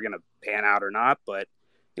guys are going to pan out or not, but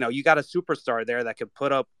you got a superstar there that could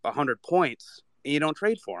put up 100 points and you don't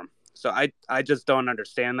trade for him. So I just don't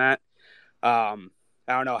understand that. I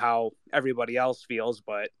don't know how everybody else feels,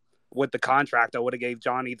 but with the contract, I would have gave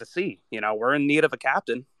Johnny the C. We're in need of a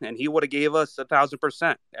captain, and he would have gave us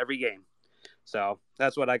 1,000% every game. So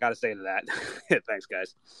that's what I got to say to that. Thanks,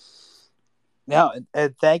 guys. No,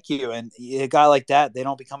 and thank you. And a guy like that, they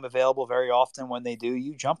don't become available very often. When they do,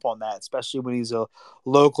 you jump on that, especially when he's a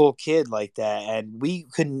local kid like that. And we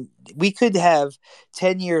could have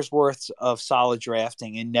 10 years worth of solid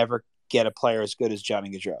drafting and never get a player as good as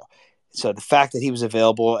Johnny Gaudreau. So the fact that he was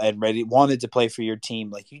available and wanted to play for your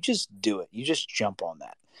team, like, you just do it. You just jump on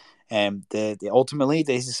that. And ultimately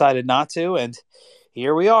they decided not to, and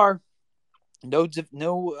here we are. No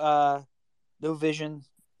vision,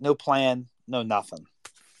 no plan. No, nothing.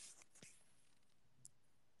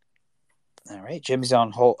 All right, Jimmy's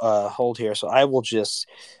on hold here, so I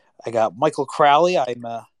got Michael Crowley. I'm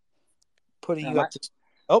putting you up to.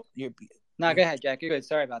 Oh, you're. No, go ahead, Jack. You're good.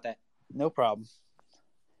 Sorry about that. No problem.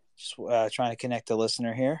 Just trying to connect the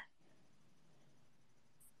listener here.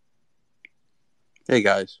 Hey,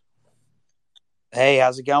 guys. Hey,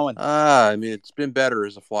 how's it going? It's been better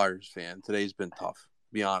as a Flyers fan. Today's been tough,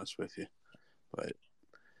 to be honest with you, but.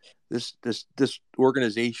 This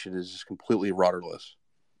organization is just completely rudderless.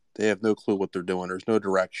 They have no clue what they're doing. There's no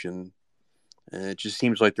direction. And it just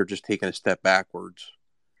seems like they're just taking a step backwards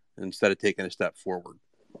instead of taking a step forward.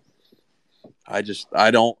 I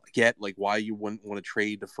don't get why you wouldn't want to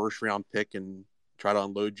trade the first round pick and try to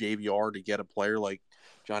unload JVR to get a player like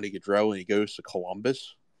Johnny Gaudreau and he goes to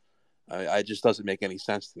Columbus. It just doesn't make any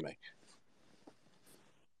sense to me.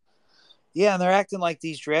 Yeah, and they're acting like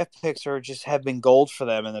these draft picks have been gold for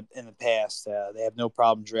them in the past. They have no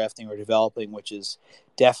problem drafting or developing, which is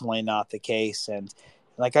definitely not the case. And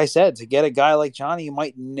like I said, to get a guy like Johnny, you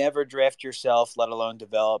might never draft yourself, let alone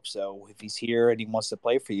develop. So if he's here and he wants to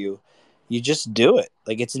play for you, you just do it.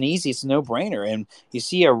 It's a no-brainer. And you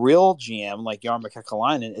see a real GM like Jarmo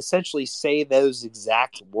Kekalainen essentially say those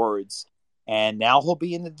exact words. And now he'll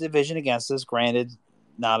be in the division against us, granted,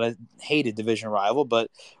 not a hated division rival,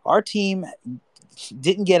 but our team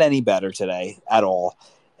didn't get any better today at all.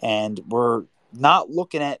 And we're not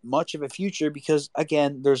looking at much of a future because,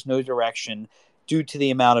 again, there's no direction due to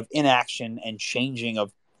the amount of inaction and changing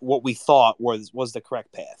of what we thought was the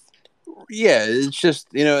correct path. Yeah, it's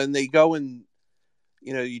just, and they go and,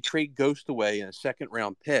 you trade Ghost away in a second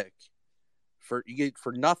round pick for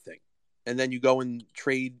nothing. And then you go and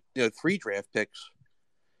trade, 3 draft picks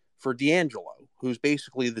for D'Angelo, who's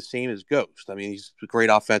basically the same as Ghost. I mean, he's a great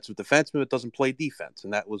offensive defenseman, but doesn't play defense.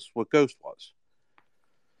 And that was what Ghost was.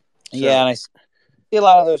 So, yeah, and I see a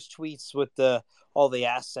lot of those tweets with all the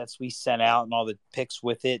assets we sent out and all the picks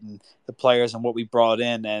with it and the players and what we brought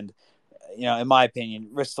in. And, in my opinion,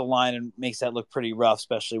 risks the line and makes that look pretty rough,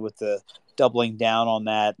 especially with the doubling down on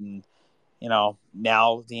that. And,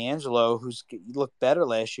 now D'Angelo, who's looked better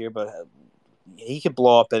last year, but he could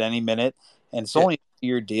blow up at any minute. And it's only a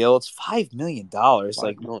year deal. It's $5 million.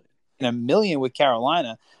 Like million. In $1 million with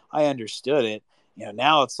Carolina, I understood it.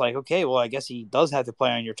 Now it's like, okay, well, I guess he does have to play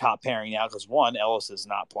on your top pairing now because, one, Ellis is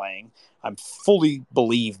not playing. I'm fully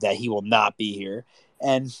believe that he will not be here.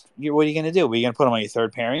 And what are you going to do? Are you going to put him on your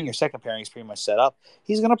third pairing? Your second pairing is pretty much set up.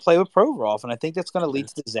 He's going to play with Provorov, and I think that's going to lead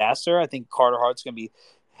to disaster. I think Carter Hart's going to be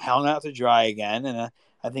hung out to dry again, and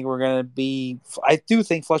I think we're going to be – I do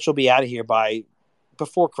think Fletcher will be out of here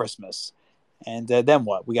before Christmas. And then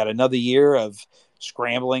what? We got another year of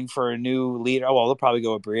scrambling for a new leader. Oh, well, they'll probably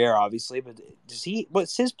go with Briere, obviously. But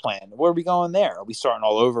what's his plan? Where are we going there? Are we starting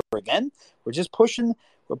all over again? We're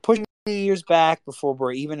pushing years back before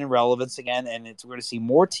we're even in relevance again. And we're going to see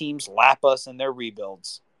more teams lap us in their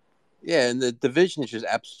rebuilds. Yeah, and the division is just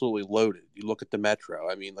absolutely loaded. You look at the Metro.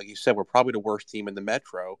 I mean, like you said, we're probably the worst team in the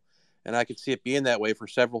Metro. And I could see it being that way for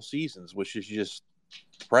several seasons, which is just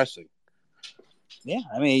depressing. Yeah,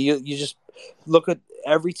 I mean, you just look at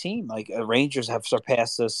every team. Like Rangers have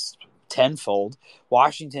surpassed us tenfold.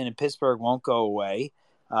 Washington and Pittsburgh won't go away.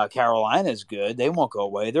 Carolina's good; they won't go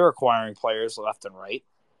away. They're acquiring players left and right.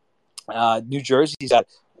 New Jersey's got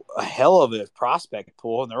a hell of a prospect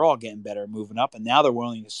pool, and they're all getting better, moving up. And now they're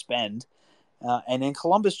willing to spend. And then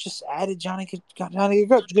Columbus just added Johnny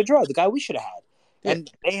Gaudreau, the guy we should have had,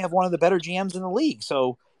 and they have one of the better GMs in the league.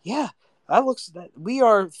 So yeah. That we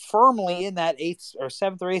are firmly in that 8th or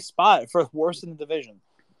 7th or 8th spot for worst in the division.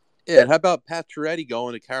 Yeah, and how about Pacioretty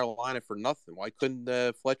going to Carolina for nothing? Why couldn't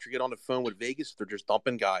Fletcher get on the phone with Vegas if they're just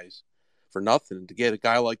dumping guys for nothing to get a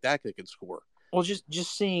guy like that can score? Well,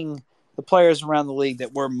 just seeing the players around the league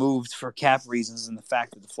that were moved for cap reasons and the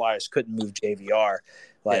fact that the Flyers couldn't move JVR,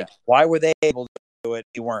 why were they able to do it?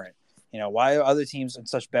 They weren't. Why are other teams in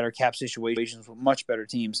such better cap situations with much better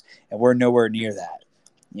teams, and we're nowhere near that?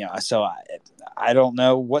 So I don't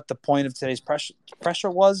know what the point of today's pressure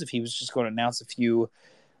was, if he was just going to announce a few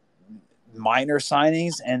minor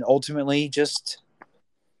signings and ultimately just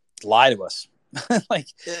lie to us.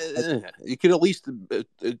 You could at least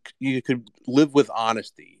you could live with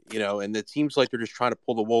honesty, and it seems like they're just trying to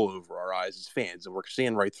pull the wool over our eyes as fans, and we're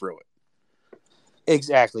seeing right through it.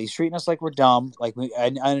 Exactly. He's treating us like we're dumb.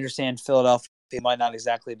 I understand Philadelphia might not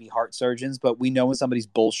exactly be heart surgeons, but we know when somebody's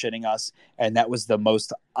bullshitting us, and that was the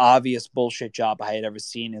most obvious bullshit job I had ever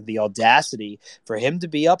seen. And the audacity for him to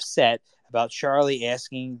be upset about Charlie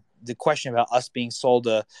asking the question about us being sold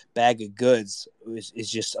a bag of goods is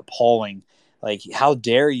just appalling. Like, how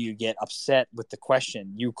dare you get upset with the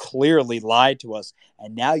question? You clearly lied to us,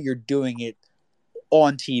 and now you're doing it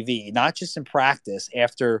on TV, not just in practice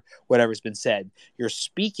after whatever's been said. You're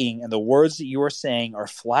speaking, and the words that you are saying are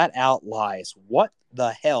flat out lies. What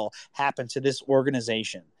the hell happened to this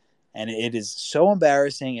organization? And it is so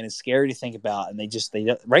embarrassing, and it's scary to think about. And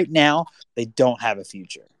they right now, they don't have a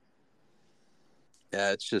future.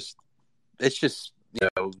 Yeah, it's just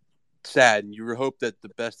sad. And you hope that the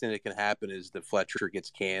best thing that can happen is that Fletcher gets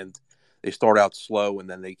canned. They start out slow, and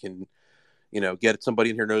then they can get somebody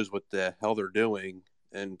in here knows what the hell they're doing,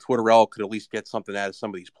 and Tortorella could at least get something out of some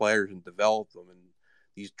of these players and develop them. And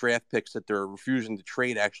these draft picks that they're refusing to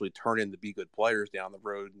trade actually turn into be good players down the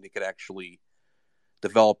road, and they could actually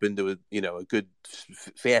develop into a good,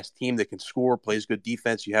 fast team that can score, plays good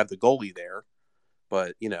defense. You have the goalie there,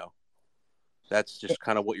 but that's just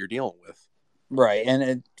kind of what you're dealing with, right?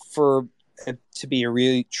 And for it to be a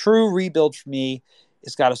really true rebuild for me,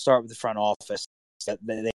 it's got to start with the front office.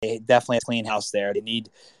 They definitely have a clean house there. They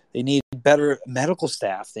need better medical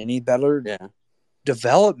staff. They need better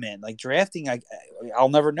development. Like drafting, I'll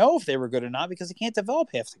never know if they were good or not because they can't develop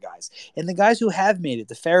half the guys. And the guys who have made it,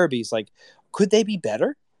 the Farabees, could they be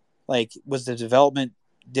better? Was the development,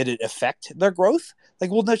 did it affect their growth?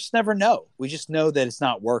 We'll just never know. We just know that it's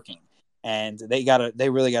not working. And they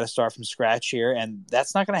really got to start from scratch here. And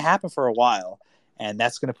that's not going to happen for a while. And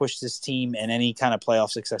that's going to push this team and any kind of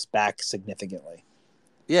playoff success back significantly.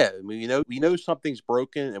 Yeah, I mean, we know something's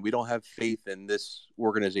broken, and we don't have faith in this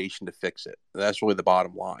organization to fix it. That's really the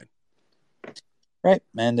bottom line. Right.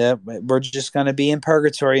 And we're just going to be in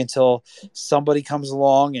purgatory until somebody comes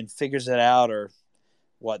along and figures it out or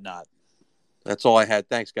whatnot. That's all I had.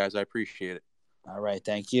 Thanks, guys. I appreciate it. All right.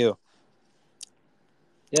 Thank you.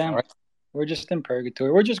 Yeah. All right. We're just in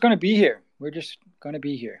purgatory. We're just going to be here. We're just going to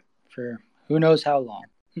be here for who knows how long.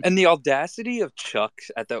 And the audacity of Chuck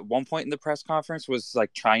at that one point in the press conference was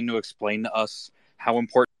like trying to explain to us how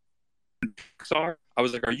important picks are. I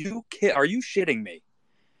was like, are you shitting me?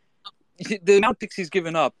 The amount of picks he's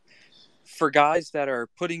given up for guys that are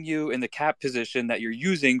putting you in the cap position that you're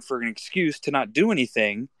using for an excuse to not do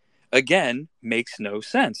anything, again, makes no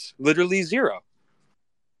sense. Literally zero.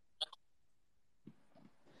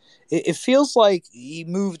 It feels like he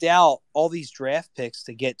moved out all these draft picks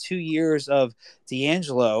to get 2 years of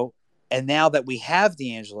D'Angelo. And now that we have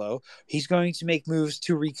D'Angelo, he's going to make moves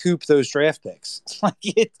to recoup those draft picks,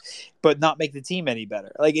 but not make the team any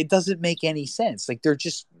better. Like, it doesn't make any sense. Like, they're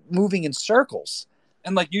just moving in circles.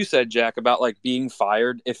 And like you said, Jack, about like being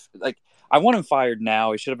fired. If like I want him fired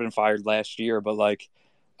now, he should have been fired last year. But like,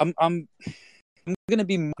 I'm gonna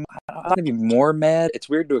be more mad. It's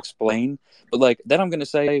weird to explain, but like then I'm gonna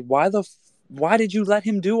say, why did you let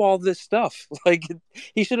him do all this stuff? Like,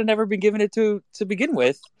 he should have never been given it to begin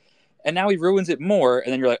with. And now he ruins it more,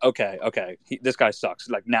 and then you're like, okay, this guy sucks.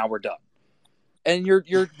 Like, now we're done. And you're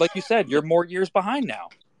like you said, you're more years behind now.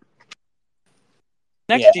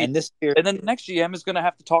 And then the next GM is going to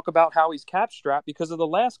have to talk about how he's cap strapped because of the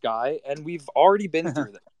last guy, and we've already been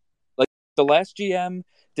through that. Like, the last GM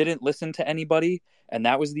didn't listen to anybody, and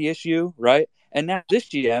that was the issue, right? And now this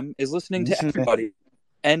GM is listening to everybody,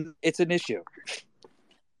 and it's an issue.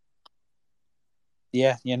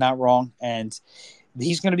 Yeah, you're not wrong, and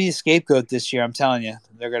he's going to be the scapegoat this year. I'm telling you,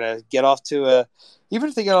 they're going to get off to even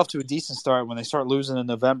if they get off to a decent start, when they start losing in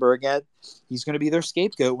November again, he's going to be their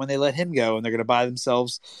scapegoat when they let him go, and they're going to buy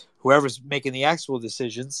themselves, whoever's making the actual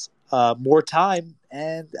decisions, more time.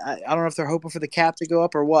 And I don't know if they're hoping for the cap to go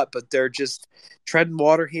up or what, but they're just treading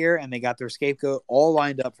water here, and they got their scapegoat all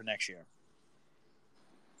lined up for next year.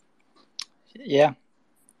 Yeah,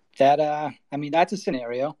 that's a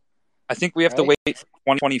scenario. I think we have to wait for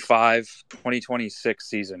 2025, 2026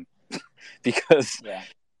 season because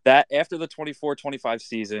that after the 24-25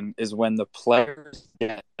 season is when the players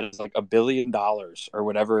get like $1 billion or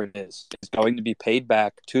whatever it is going to be paid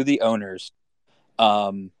back to the owners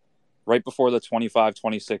right before the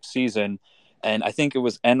 25-26 season. And I think it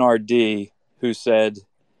was NRD who said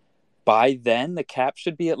by then the cap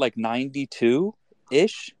should be at like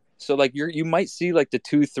 92-ish. So like you might see like the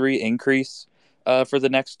 2-3 increase for the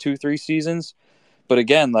next 2-3 seasons. But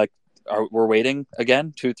again, like we're waiting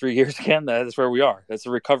again 2-3 years again. That's where we are. That's a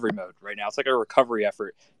recovery mode right now. It's like a recovery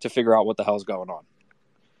effort to figure out what the hell's going on.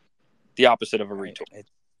 The opposite of a retool. It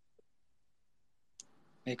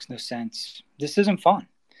makes no sense. This isn't fun.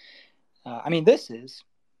 This is,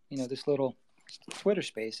 this little Twitter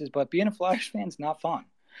spaces, but being a Flyers fan is not fun.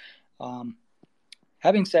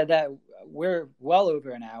 Having said that, we're well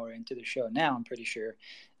over an hour into the show now, I'm pretty sure.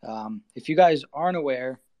 If you guys aren't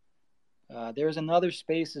aware, there's another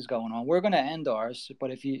Spaces going on. We're going to end ours,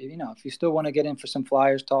 but if you still want to get in for some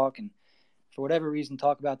Flyers talk and for whatever reason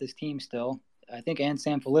talk about this team still, I think Ant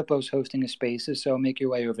Sanfilippo's hosting a Spaces, so make your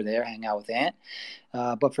way over there, hang out with Ant.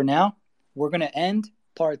 But for now, we're going to end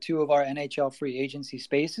part 2 of our NHL free agency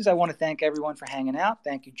Spaces. I want to thank everyone for hanging out.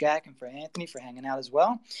 Thank you, Jack, and for Anthony for hanging out as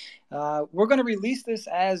well. We're going to release this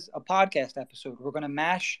as a podcast episode. We're going to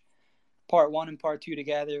mash part 1 and part 2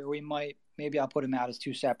 together. Maybe I'll put them out as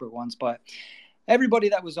 2 separate ones, but everybody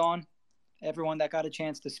that was on, everyone that got a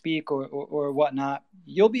chance to speak or whatnot,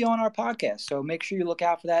 you'll be on our podcast. So make sure you look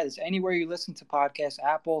out for that. It's anywhere you listen to podcasts,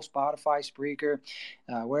 Apple, Spotify, Spreaker,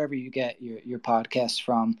 wherever you get your podcasts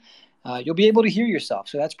from. You'll be able to hear yourself.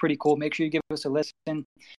 So that's pretty cool. Make sure you give us a listen.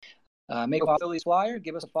 Make a follow Phillies Flyer.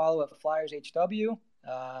 Give us a follow at Flyers HW.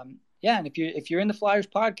 And if you're in the Flyers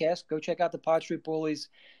podcast, go check out the Pod Street Bullies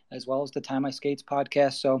as well as the Time I Skates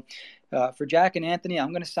podcast. So for Jack and Anthony,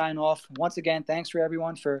 I'm going to sign off. Once again, thanks for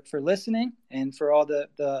everyone for listening and for all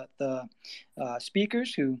the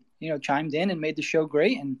speakers who chimed in and made the show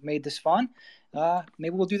great and made this fun.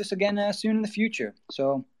 Maybe we'll do this again soon in the future.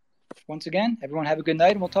 So once again, everyone have a good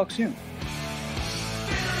night, and we'll talk soon.